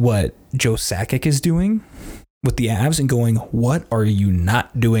at what Joe Sakic is doing with the Avs and going, what are you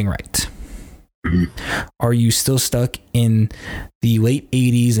not doing right? Are you still stuck in the late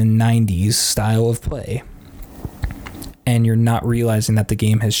 80s and 90s style of play? And you're not realizing that the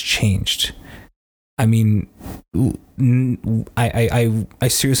game has changed. I mean, I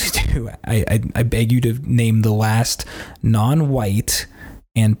seriously do. I beg you to name the last non-white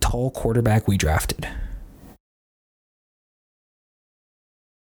and tall quarterback we drafted.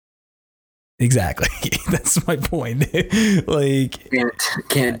 Exactly. That's my point. Like,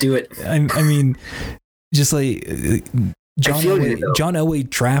 can't do it. I mean, just like John Elway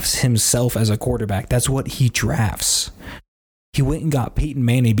drafts himself as a quarterback. That's what he drafts. He went and got Peyton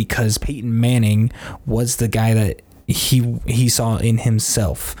Manning because Peyton Manning was the guy that he saw in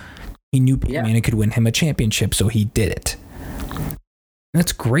himself. He knew Peyton Manning could win him a championship, so he did it.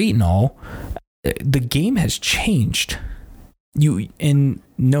 That's great and all. The game has changed.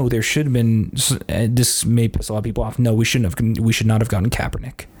 There should have been. This may piss a lot of people off. No, we should not have gotten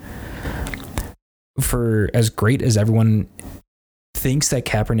Kaepernick. For as great as everyone thinks that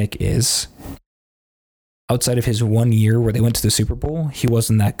Kaepernick is, outside of his 1 year where they went to the Super Bowl, he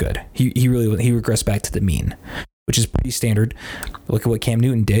wasn't that good. He regressed back to the mean, which is pretty standard. Look at what Cam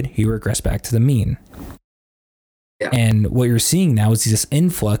Newton did. He regressed back to the mean. Yeah. And what you're seeing now is this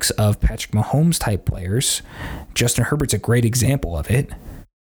influx of Patrick Mahomes type players. Justin Herbert's a great example of it,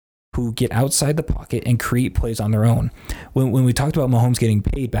 who get outside the pocket and create plays on their own. When we talked about Mahomes getting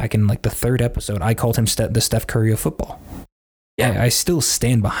paid back in like the third episode, I called him the Steph Curry of football. Yeah, I still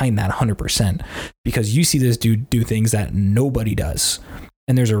stand behind that 100% because you see this dude do things that nobody does.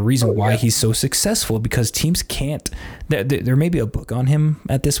 And there's a reason why he's so successful, because teams can't. There may be a book on him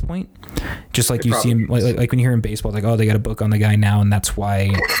at this point, just like you see him, like when you hear in baseball, like, oh, they got a book on the guy now, and that's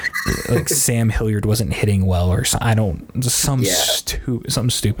why like Sam Hilliard wasn't hitting well, or something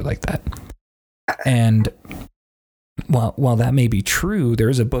stupid like that. And while that may be true, there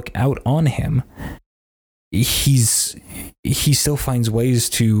is a book out on him. He still finds ways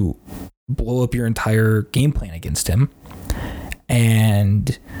to blow up your entire game plan against him,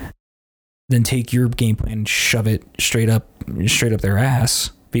 and then take your game plan and shove it straight up their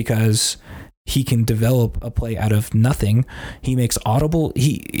ass, because he can develop a play out of nothing. He makes audible.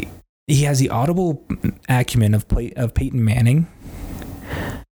 He has the audible acumen of Peyton Manning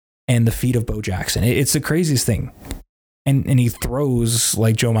and the feet of Bo Jackson. It's the craziest thing. And he throws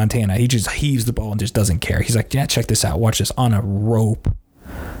like Joe Montana. He just heaves the ball and just doesn't care. He's like, yeah, check this out. Watch this, on a rope.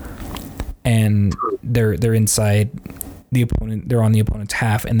 And they're inside the opponent. They're on the opponent's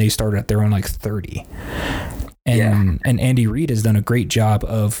half, and they start at their own like 30. And Andy Reid has done a great job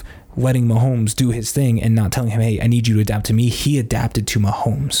of letting Mahomes do his thing and not telling him, hey, I need you to adapt to me. He adapted to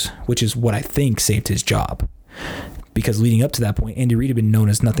Mahomes, which is what I think saved his job. Because leading up to that point, Andy Reid had been known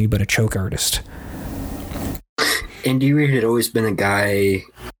as nothing but a choke artist. Andy Reid had always been a guy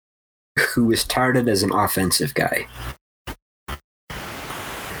who was touted as an offensive guy.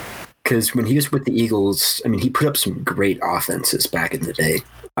 Because when he was with the Eagles, I mean, he put up some great offenses back in the day.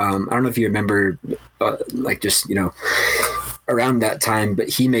 I don't know if you remember, around that time, but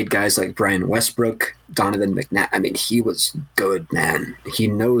he made guys like Brian Westbrook, Donovan McNabb. I mean, he was good, man. He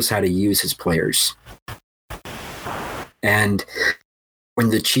knows how to use his players. And when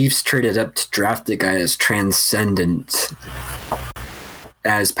the Chiefs traded up to draft a guy as transcendent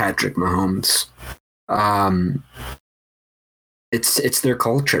as Patrick Mahomes, it's their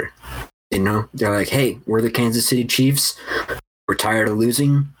culture. You know, they're like, hey, we're the Kansas City Chiefs. We're tired of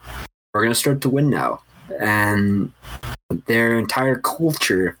losing. We're going to start to win now. And their entire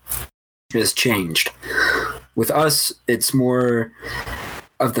culture has changed. With us, it's more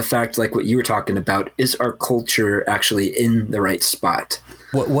of the fact, like what you were talking about, is our culture actually in the right spot?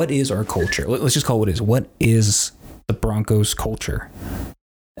 What is our culture? Let's just call it what it is. What is the Broncos culture?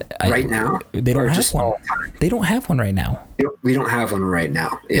 Right now? They don't have one. They don't have one right now. We don't have one right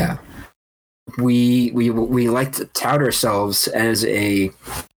now. Yeah. We like to tout ourselves as LA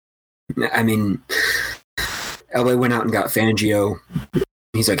went out and got Fangio.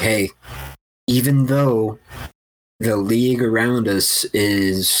 He's like, hey, even though the league around us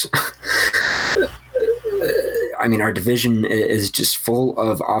is I mean, our division is just full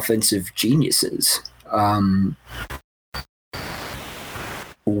of offensive geniuses.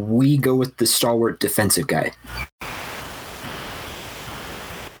 We go with the stalwart defensive guy.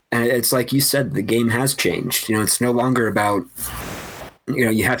 And it's like you said, the game has changed. It's no longer about,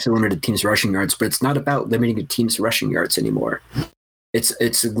 you have to limit a team's rushing yards, but it's not about limiting a team's rushing yards anymore.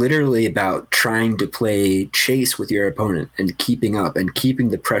 It's literally about trying to play chase with your opponent and keeping up and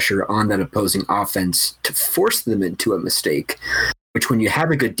keeping the pressure on that opposing offense to force them into a mistake, which when you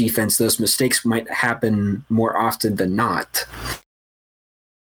have a good defense, those mistakes might happen more often than not.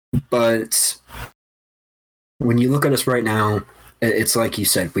 But when you look at us right now, it's like you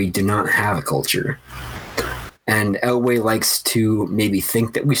said, we do not have a culture. And Elway likes to maybe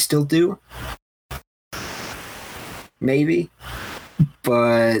think that we still do. Maybe.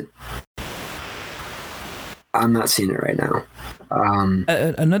 But I'm not seeing it right now.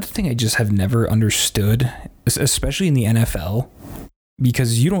 Another thing I just have never understood, especially in the NFL,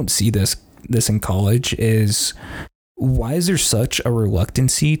 because you don't see this in college, is why is there such a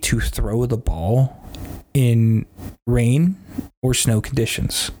reluctancy to throw the ball in rain or snow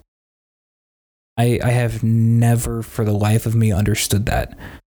conditions? I have never for the life of me understood that.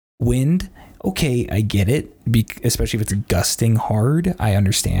 Wind, okay, I get it, especially if it's gusting hard, I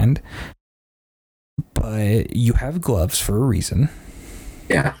understand. But you have gloves for a reason.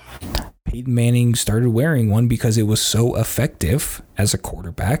 Yeah. Peyton Manning started wearing one because it was so effective as a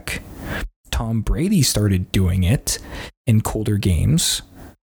quarterback. Tom Brady started doing it in colder games.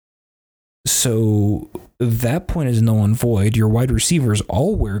 So that point is null and void. Your wide receivers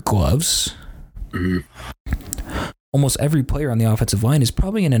all wear gloves. Mm-hmm. Almost every player on the offensive line is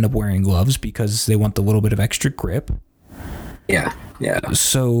probably going to end up wearing gloves because they want the little bit of extra grip. Yeah.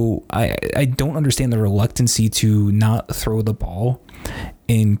 So I don't understand the reluctancy to not throw the ball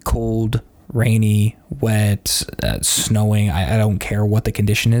in cold, rainy, wet, snowing. I don't care what the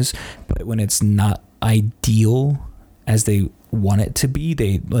condition is, but when it's not ideal as they want it to be,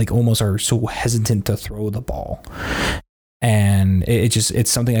 they almost are so hesitant to throw the ball. And it's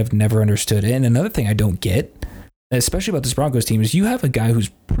something I've never understood. And another thing I don't get, especially about this Broncos team, is you have a guy who's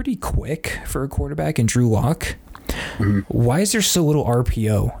pretty quick for a quarterback in Drew Lock. Mm-hmm. Why is there so little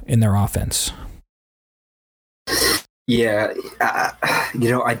RPO in their offense? Yeah,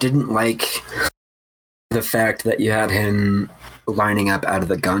 I didn't like the fact that you had him lining up out of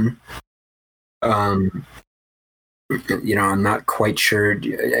the gun. I'm not quite sure.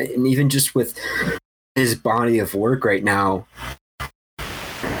 And even just with his body of work right now,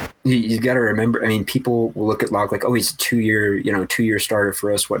 you got to remember, people will look at Locke like, oh, he's a two-year starter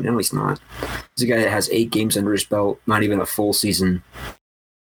for us. What? No, he's not. He's a guy that has 8 games under his belt, not even a full season.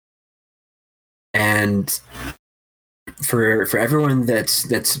 And for everyone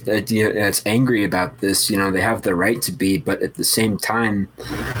that's angry about this, they have the right to be, but at the same time,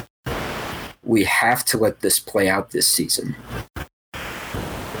 we have to let this play out this season.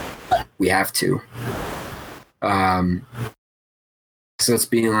 We have to. So let's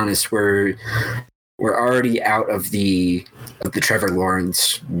be honest, we're already out of the Trevor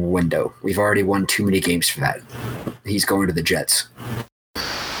Lawrence window. We've already won too many games for that. He's going to the Jets.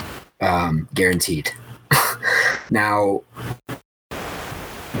 Guaranteed. Now,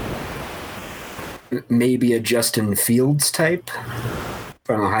 maybe a Justin Fields type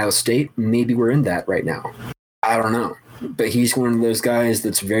from Ohio State. Maybe we're in that right now. I don't know. But he's one of those guys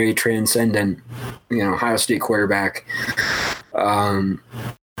that's very transcendent, Ohio State quarterback.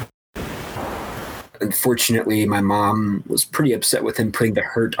 Unfortunately, my mom was pretty upset with him putting the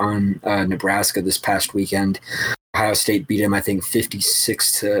hurt on Nebraska this past weekend. Ohio State beat him, I think,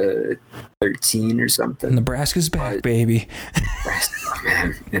 56-13 or something. Nebraska's back, baby. Oh,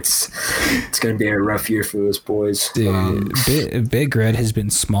 man, it's going to be a rough year for those boys. Dude, Big Red has been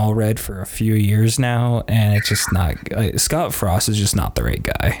Small Red for a few years now, and it's just not. Scott Frost is just not the right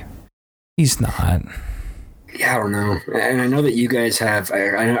guy. He's not. Yeah, I don't know. And I know that you guys have.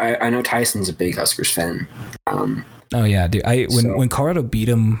 I know Tyson's a big Huskers fan. Oh yeah, dude. When Colorado beat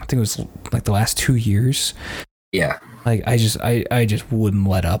him, I think it was the last 2 years. Yeah. I just wouldn't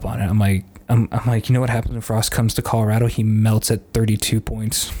let up on it. I'm like, you know what happens when Frost comes to Colorado? He melts at 32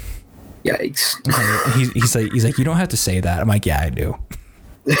 points. Yikes. He's like, you don't have to say that. I'm like, yeah, I do.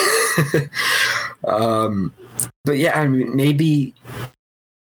 But yeah, maybe.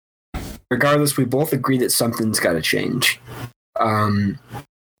 Regardless, we both agree that something's got to change. I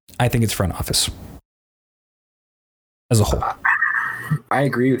think it's front office as a whole. I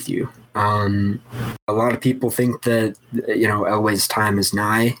agree with you. A lot of people think that Elway's time is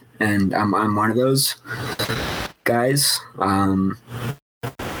nigh, and I'm one of those guys.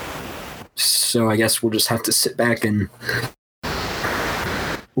 So I guess we'll just have to sit back and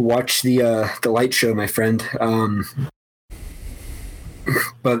watch the light show, my friend.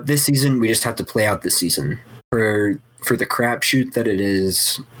 But this season, we just have to play out this season for the crapshoot that it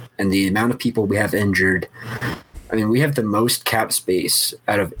is, and the amount of people we have injured. I mean, we have the most cap space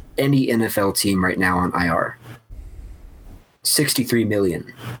out of any NFL team right now on IR. $63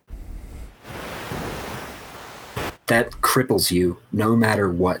 million. That cripples you no matter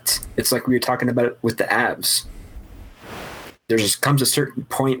what. It's like we were talking about with the Avs. There just comes a certain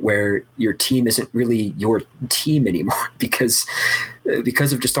point where your team isn't really your team anymore because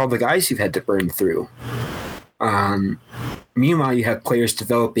of just all the guys you've had to burn through. Meanwhile, you have players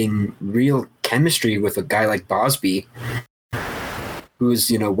developing real chemistry with a guy like Bosby, who's,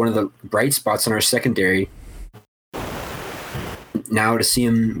 one of the bright spots in our secondary. Now to see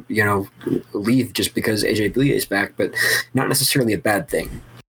him, leave just because AJ Bouye is back, but not necessarily a bad thing.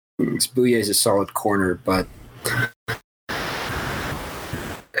 Bouye is a solid corner, but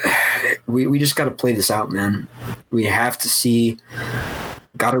we just got to play this out, man. We have to see.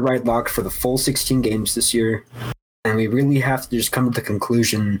 Got to ride Locke for the full 16 games this year, and we really have to just come to the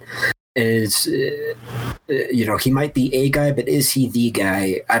conclusion is, he might be a guy, but is he the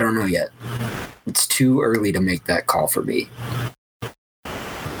guy? I don't know yet. It's too early to make that call for me.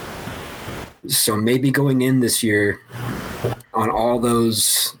 So maybe going in this year on all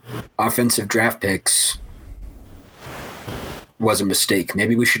those offensive draft picks was a mistake.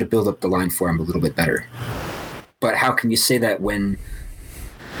 Maybe we should have built up the line for him a little bit better. But how can you say that when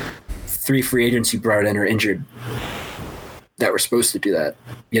 3 free agents you brought in are injured that were supposed to do that,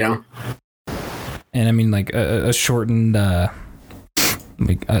 And I mean, like a shortened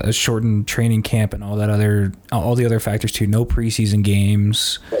training camp and all the other factors too. No preseason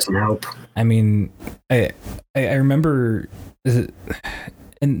games doesn't help. I mean, I remember,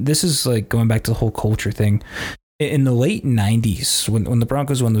 and this is like going back to the whole culture thing. In the late 90s, when the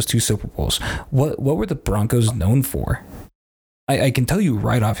Broncos won those 2 Super Bowls, what were the Broncos known for? I can tell you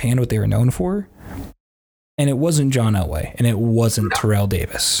right offhand what they were known for, and it wasn't John Elway, and it wasn't Terrell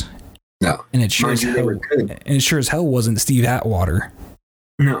Davis. No, and it sure as hell wasn't Steve Atwater.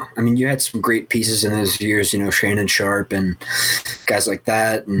 No, I mean, you had some great pieces in those years, Shannon Sharp and guys like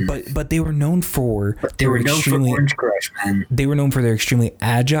that. And but they were known for Orange Crush, man. They were known for their extremely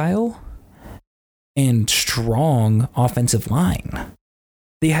agile and strong offensive line.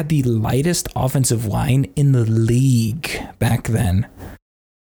 They had the lightest offensive line in the league back then.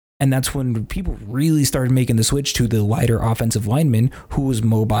 And that's when people really started making the switch to the lighter offensive lineman who was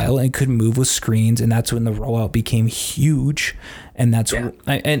mobile and could move with screens. And that's when the rollout became huge. And that's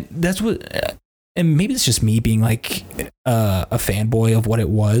and maybe it's just me being like a fanboy of what it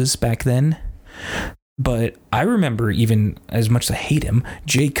was back then. But I remember, even as much as I hate him,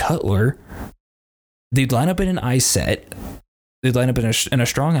 Jay Cutler, they'd line up in an I set. They'd line up in a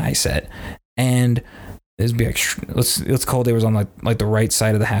strong I set, and it'd be like, let's call it, they was on like the right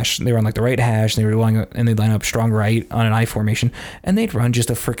side of the hash. They were on like the right hash, and they'd line up strong right on an I formation, and they'd run just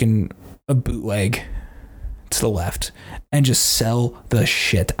a bootleg to the left and just sell the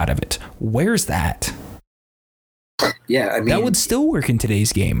shit out of it. Where's that? Yeah, I mean, that would still work in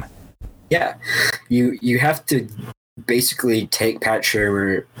today's game. Yeah, you have to basically take Pat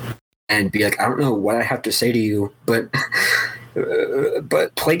Shurmur and be like, I don't know what I have to say to you, but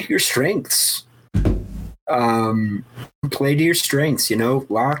play to your strengths. Play to your strengths,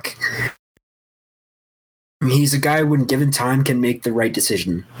 Locke. He's a guy when given time can make the right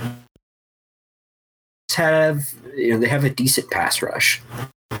decision. They have a decent pass rush.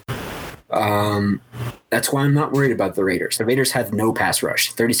 That's why I'm not worried about the Raiders. The Raiders have no pass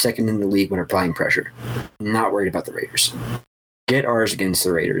rush. 32nd in the league when applying pressure. Not worried about the Raiders. Get ours against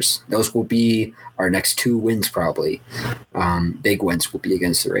the Raiders. Those will be our next 2 wins, probably. Big wins will be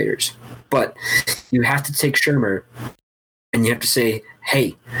against the Raiders. But you have to take Shurmur and you have to say,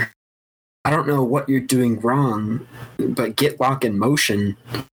 hey, I don't know what you're doing wrong, but get Locke in motion.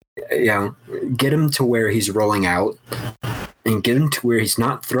 Get him to where he's rolling out and get him to where he's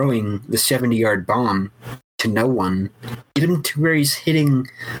not throwing the 70-yard bomb to no one. Get him to where he's hitting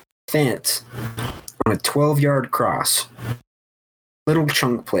Fant on a 12-yard cross. Little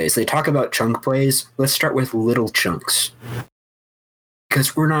chunk plays. They talk about chunk plays. Let's start with little chunks.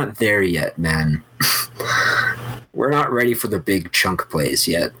 Because we're not there yet, man. We're not ready for the big chunk plays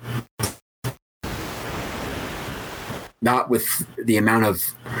yet. Not with the amount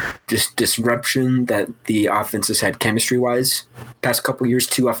of just disruption that the offense has had chemistry-wise. Past couple years,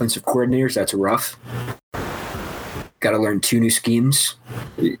 2 offensive coordinators, that's rough. Got to learn 2 new schemes,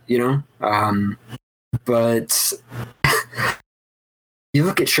 But you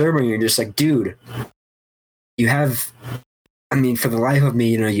look at Sherman and you're just like, dude, you have. I mean, for the life of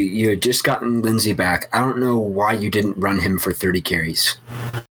me, you had just gotten Lindsey back. I don't know why you didn't run him for 30 carries.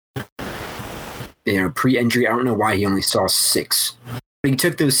 Pre-injury, I don't know why he only saw 6. But he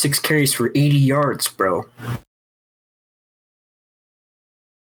took those 6 carries for 80 yards, bro.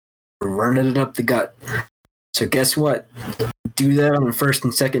 Running it up the gut. So guess what? Do that on the first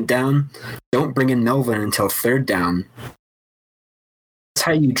and second down. Don't bring in Melvin until third down. That's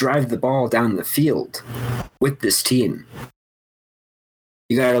how you drive the ball down the field with this team.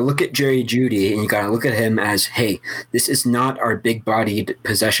 You got to look at Jerry Jeudy, and you got to look at him as, hey, this is not our big-bodied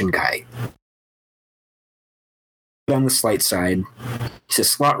possession guy. On the slight side, he's a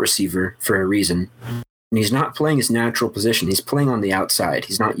slot receiver for a reason. And he's not playing his natural position. He's playing on the outside.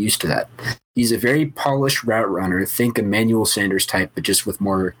 He's not used to that. He's a very polished route runner. Think Emmanuel Sanders type, but just with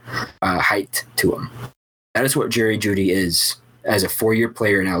more height to him. That is what Jerry Jeudy is as a 4-year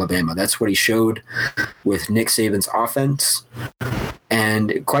player in Alabama. That's what he showed with Nick Saban's offense.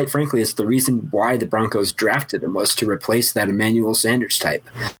 And quite frankly, it's the reason why the Broncos drafted him, was to replace that Emmanuel Sanders type.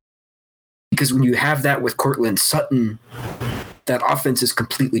 Because when you have that with Courtland Sutton, that offense is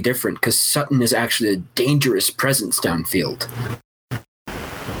completely different, because Sutton is actually a dangerous presence downfield.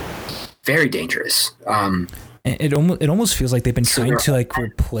 Very dangerous. It almost feels like they've been trying to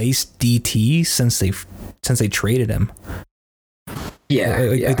replace DT since they traded him. Yeah,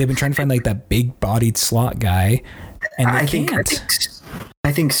 Like they've been trying to find that big-bodied slot guy, and they can't.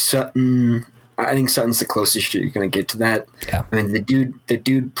 I think Sutton. I think Sutton's the closest you're going to get to that. Yeah. I mean, the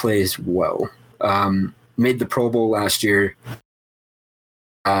dude plays well. Made the Pro Bowl last year.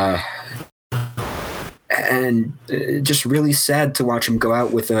 And just really sad to watch him go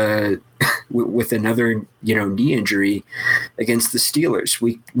out with another knee injury against the Steelers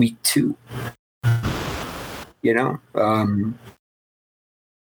week 2.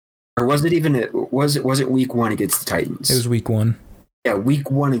 Or was it even was it week 1 against the Titans? It was week 1. Yeah, week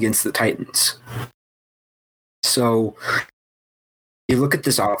 1 against the Titans. So you look at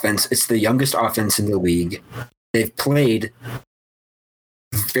this offense, it's the youngest offense in the league. They've played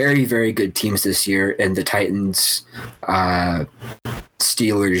very, very good teams this year, and the Titans,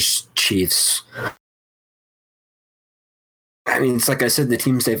 Steelers, Chiefs. I mean, it's like I said, the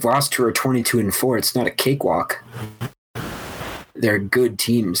teams they've lost to are 22-4. It's not a cakewalk. They're good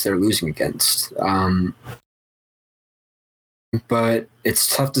teams they're losing against. But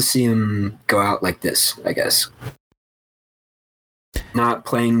it's tough to see him go out like this, I guess. Not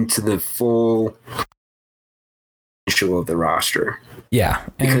playing to the full potential of the roster. Yeah,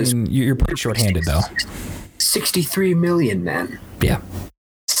 because you're pretty short-handed, though. 63 million, man. Yeah.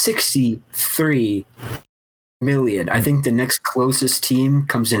 63 million. I think the next closest team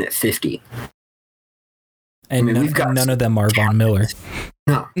comes in at 50. And we've got none of them are Von Miller.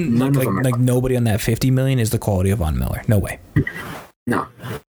 No, none of them are. Like nobody on that 50 million is the quality of Von Miller. No way. No.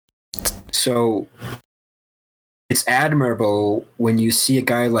 So it's admirable when you see a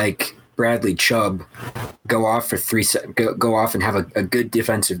guy like Bradley Chubb go off for go off and have a good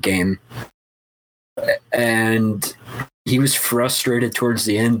defensive game. And he was frustrated towards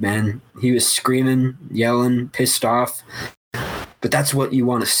the end, man. He was screaming, yelling, pissed off. But that's what you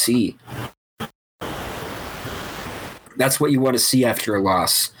want to see. That's what you want to see after a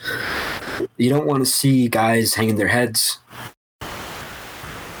loss. You don't want to see guys hanging their heads.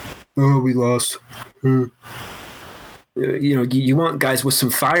 Oh, we lost. You want guys with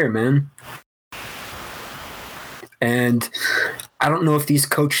some fire, man. And I don't know if these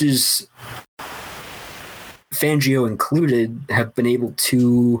coaches, Fangio included, have been able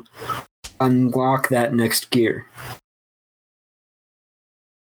to unlock that next gear.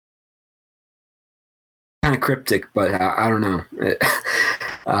 Kind of cryptic, but I don't know.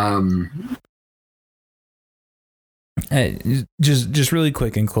 Just really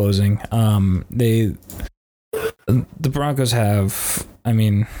quick in closing, the Broncos have, I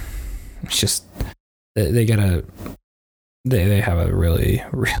mean, it's just they have a really,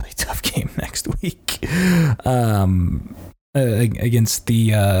 really tough game next week against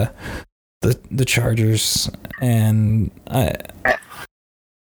the Chargers, and I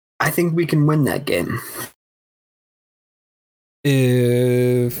think we can win that game.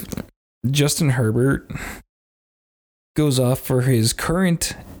 If Justin Herbert goes off for his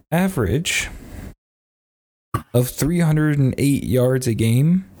current average of 308 yards a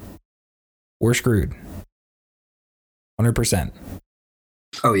game, we're screwed. 100%.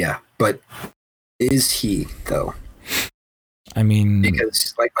 Oh, yeah. But is he, though? I mean...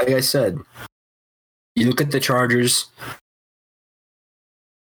 Because, like I said, you look at the Chargers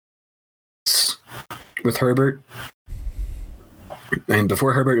with Herbert, I mean,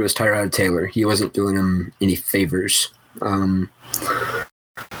 before Herbert, it was Tyrod Taylor. He wasn't doing him any favors. But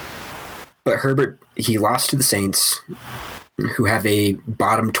Herbert, he lost to the Saints, who have a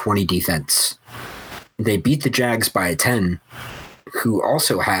bottom 20 defense. They beat the Jags by a 10, who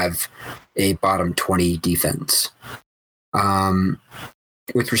also have a bottom 20 defense.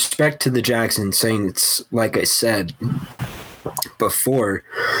 With respect to the Jags and Saints, like I said before,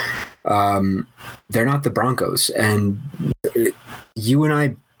 they're not the Broncos. And you and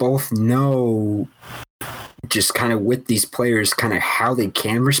I both know just kind of with these players, kind of how they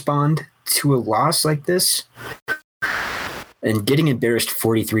can respond to a loss like this. And getting embarrassed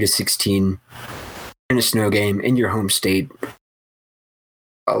 43-16 in a snow game in your home state.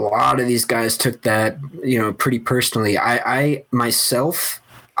 A lot of these guys took that, pretty personally. I myself,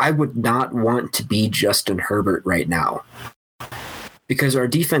 I would not want to be Justin Herbert right now because our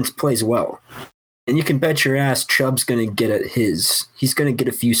defense plays well. And you can bet your ass Chubb's going to get at his. He's going to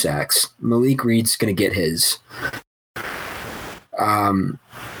get a few sacks. Malik Reed's going to get his.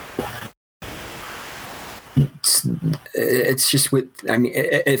 It's just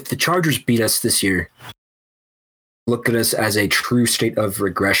if the Chargers beat us this year, look at us as a true state of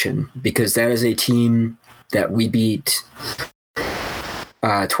regression because that is a team that we beat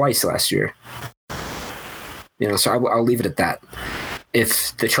twice last year. So I'll leave it at that.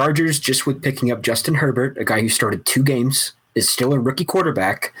 If the Chargers, just with picking up Justin Herbert, a guy who started 2 games, is still a rookie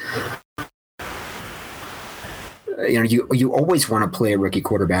quarterback, you always want to play a rookie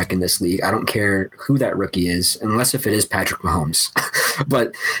quarterback in this league. I don't care who that rookie is, unless if it is Patrick Mahomes.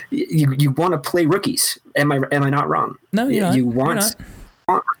 But you want to play rookies. Am I not wrong? No, you want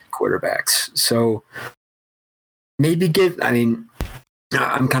quarterbacks. So maybe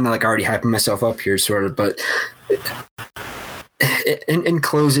I'm kind of like already hyping myself up here, sort of. But in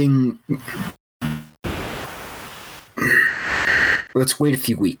closing, let's wait a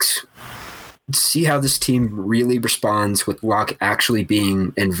few weeks. See how this team really responds with Locke actually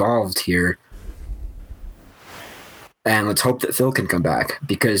being involved here. And let's hope that Phil can come back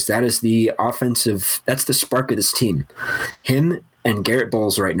because that is that's the spark of this team. Him and Garrett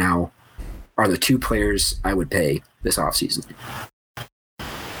Bowles right now are the 2 players I would pay this offseason.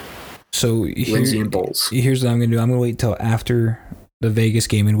 So Lindsay and Bowles. Here's what I'm going to do. I'm going to wait till after the Vegas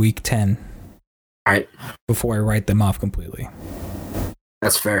game in week 10. All right. Before I write them off completely.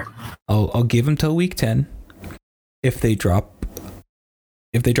 That's fair. I'll give them till week 10. If they drop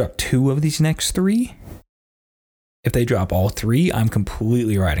 2 of these next 3, if they drop all 3, I'm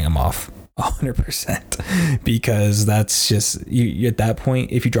completely writing them off 100% because that's just you at that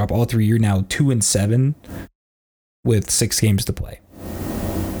point. If you drop all 3, you're now 2-7 with 6 games to play.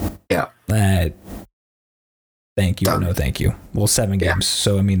 Yeah. Thank you. Done. No, thank you. Well, 7 games. Yeah.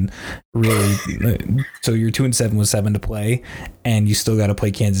 So, really, so you're 2-7 with 7 to play, and you still got to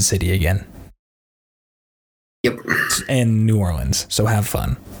play Kansas City again. Yep. And New Orleans. So have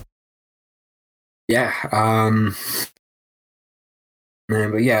fun. Yeah.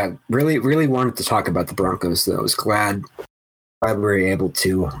 Man, but yeah, really, really wanted to talk about the Broncos, though. I was glad we were able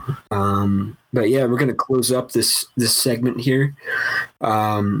to. But yeah, we're gonna close up this segment here.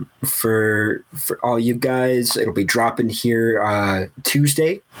 For all you guys, it'll be dropping here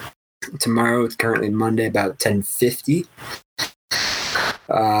Tuesday. Tomorrow, it's currently Monday, about 10:50.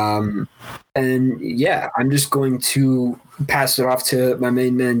 And yeah, I'm just going to pass it off to my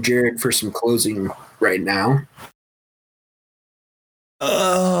main man Jared for some closing right now.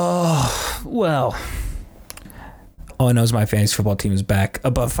 Well. All I know is my fantasy football team is back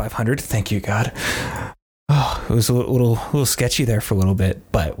above 500. Thank you, God. Oh, it was a little sketchy there for a little bit,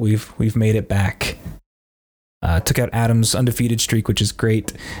 but we've made it back. Took out Adam's undefeated streak, which is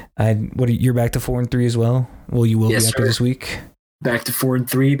great. You're back to 4-3 as well? Well, you will be after this week. Back to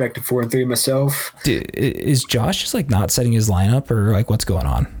 4-3. Back to 4-3 myself. Is Josh just like not setting his lineup, or like what's going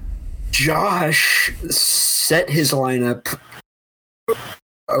on? Josh set his lineup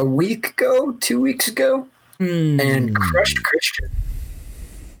a week ago, 2 weeks ago. And crushed Christian.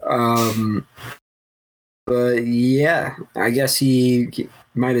 But yeah, I guess he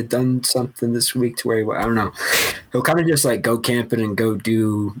might have done something this week to where I don't know. He'll kind of just like go camping and go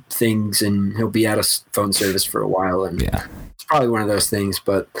do things, and he'll be out of phone service for a while. And yeah, it's probably one of those things.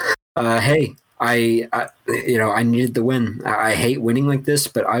 But hey, I needed the win. I hate winning like this,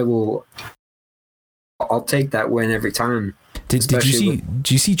 but I'll take that win every time. Did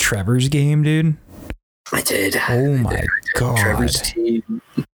you see Trevor's game, dude? I did. Oh my God. Trevor's team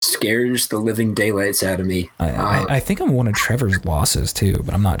scares the living daylights out of me. I think I'm one of Trevor's losses too,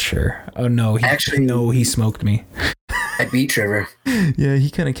 but I'm not sure. Oh no, he smoked me. I beat Trevor. Yeah, he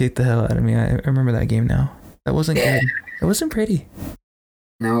kind of kicked the hell out of me. I remember that game now. That wasn't good. It wasn't pretty.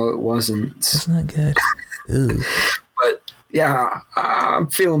 No, it wasn't. It's not good. Ooh. But yeah, I'm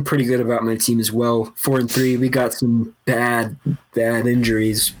feeling pretty good about my team as well. 4-3. We got some bad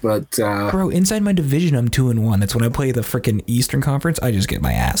injuries, but bro, inside my division, I'm 2-1. That's when I play the freaking Eastern Conference. I just get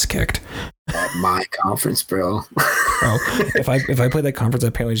my ass kicked. At my conference, bro. Bro, if I play that conference, I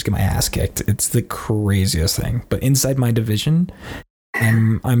apparently just get my ass kicked. It's the craziest thing. But inside my division,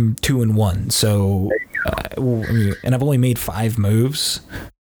 I'm 2-1. So, and I've only made 5 moves.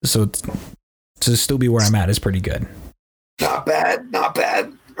 So to still be where I'm at is pretty good. Not bad.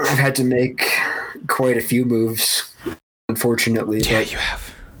 I've had to make quite a few moves, unfortunately. Yeah, you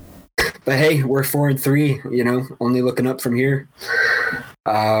have. But hey, we're 4-3. You know, only looking up from here.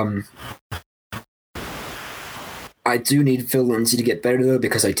 I do need Phil Lindsay to get better though,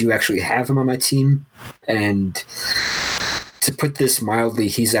 because I do actually have him on my team, and to put this mildly,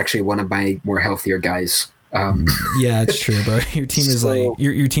 he's actually one of my more healthier guys. Yeah, it's true, bro. Your team is like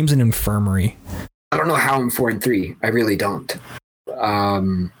your team's an infirmary. I don't know how I'm 4-3. I really don't. But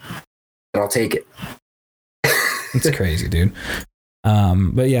I'll take it. It's crazy, dude.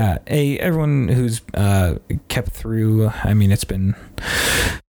 But yeah, hey, everyone who's kept through. I mean, it's been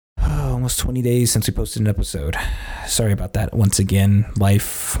almost 20 days since we posted an episode. Sorry about that. Once again,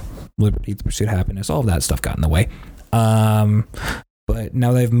 life, liberty, the pursuit of happiness, all of that stuff got in the way. But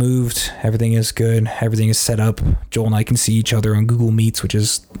now that I've moved, everything is good. Everything is set up. Joel and I can see each other on Google Meets, which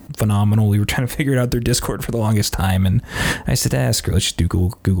is phenomenal. We were trying to figure out their Discord for the longest time, and I said to ask her, let's just do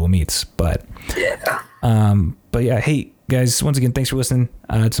Google Meets. But yeah, hey guys, once again, thanks for listening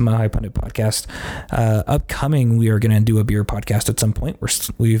to my High Pundit podcast. Upcoming, we are going to do a beer podcast at some point.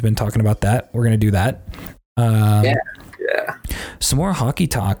 We've been talking about that. We're going to do that. Yeah. Some more hockey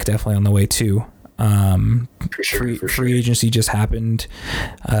talk definitely on the way too. For sure. Free agency just happened.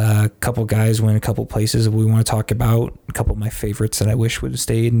 A couple guys went a couple places we want to talk about. A couple of my favorites that I wish would have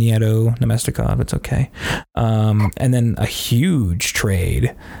stayed: Nieto, Nemestikov. It's okay. And then a huge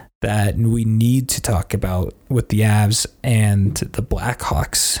trade that we need to talk about with the Avs and the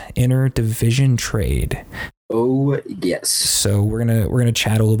Blackhawks interdivision trade. Oh yes. So we're gonna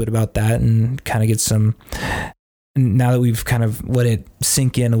chat a little bit about that and kind of get some. Now that we've kind of let it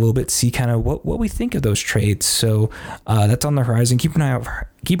sink in a little bit, see kind of what we think of those trades. So that's on the horizon. Keep an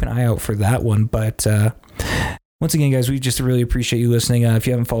eye out for that one. But once again, guys, we just really appreciate you listening. If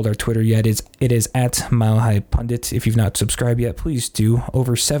you haven't followed our Twitter yet, it is at Mile High Pundit. If you've not subscribed yet, please do.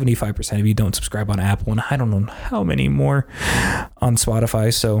 Over 75% of you don't subscribe on Apple, and I don't know how many more on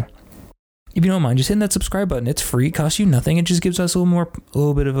Spotify. So if you don't mind, just hitting that subscribe button. It's free, it costs you nothing. It just gives us a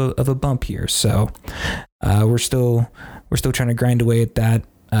little bit of a bump here. So we're still trying to grind away at that.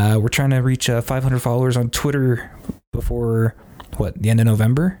 We're trying to reach 500 followers on Twitter before the end of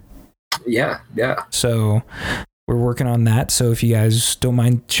November. Yeah. So we're working on that. So if you guys don't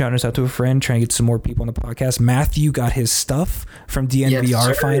mind shouting us out to a friend, trying to get some more people on the podcast. Matthew got his stuff from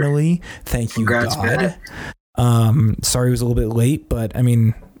DNVR finally. Thank you, Congrats, God. Sorry it was a little bit late, but I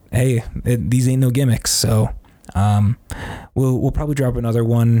mean, hey, these ain't no gimmicks. So we'll probably drop another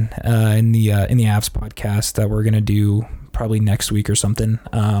one in the Avs podcast that we're gonna do probably next week or something.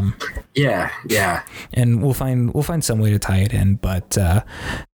 Yeah. And we'll find some way to tie it in. But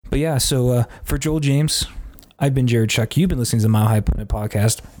yeah. So for Joel James, I've been Jared Chuck. You've been listening to the Mile High Pundit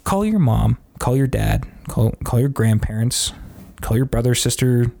podcast. Call your mom. Call your dad. Call your grandparents. Call your brother,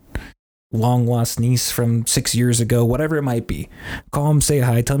 sister, long lost niece from 6 years ago, whatever it might be. Call them, say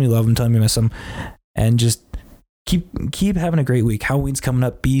hi, tell them you love them, tell them you miss them, and just keep having a great week. Halloween's coming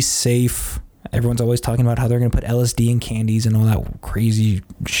up. Be safe. Everyone's always talking about how they're going to put LSD in candies and all that crazy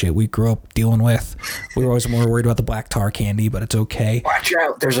shit we grew up dealing with. We were always more worried about the black tar candy, but it's okay. Watch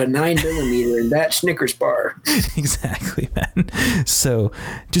out. There's a 9mm in that Snickers bar. Exactly, man. So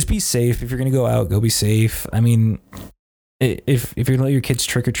just be safe. If you're going to go out, go be safe. I mean, if you're going to let your kids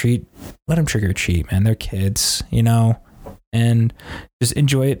trick or treat, let them trick or treat, man. They're kids, you know, and just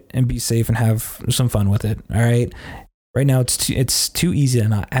enjoy it and be safe and have some fun with it. All right. Right now, it's too easy to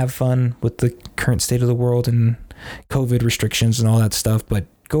not have fun with the current state of the world and COVID restrictions and all that stuff. But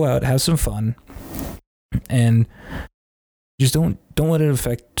go out, have some fun, and just don't let it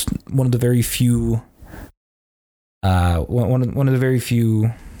affect one of the very few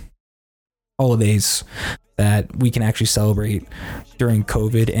holidays that we can actually celebrate during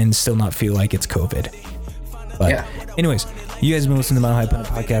COVID and still not feel like it's COVID. But anyways, you guys have been listening to the Mile High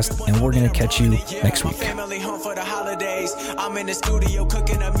Pundit podcast, and we're going to catch you next week. I'm in the studio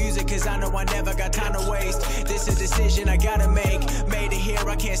cooking up music cause I know I never got time to waste. This is a decision I gotta make. Made it here,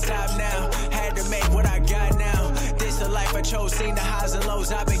 I can't stop now. Had to make what I got now. This the life I chose, seen the highs and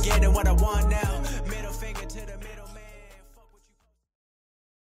lows. I've been getting what I want now. Middle finger to the middle man.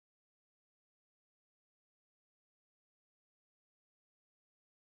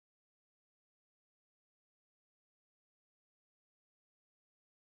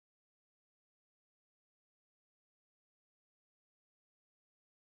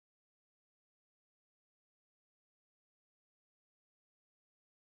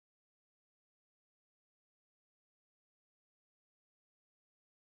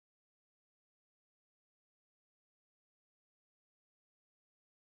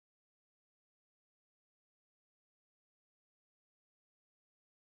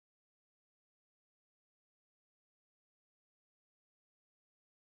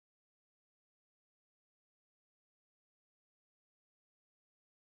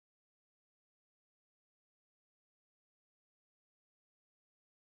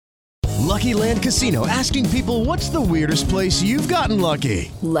 Lucky Land Casino, asking people, what's the weirdest place you've gotten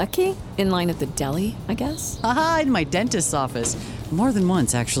lucky? Lucky? In line at the deli, I guess? Aha, in my dentist's office. More than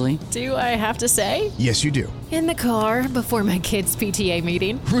once, actually. Do I have to say? Yes, you do. In the car before my kids' PTA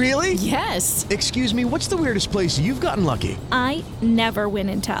meeting. Really? Yes. Excuse me, what's the weirdest place you've gotten lucky? I never win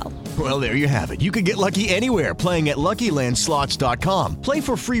and tell. Well, there you have it. You can get lucky anywhere, playing at LuckyLandSlots.com. Play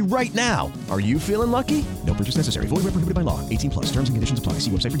for free right now. Are you feeling lucky? No purchase necessary. Void where prohibited by law. 18+. Terms and conditions apply.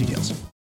 See website for details.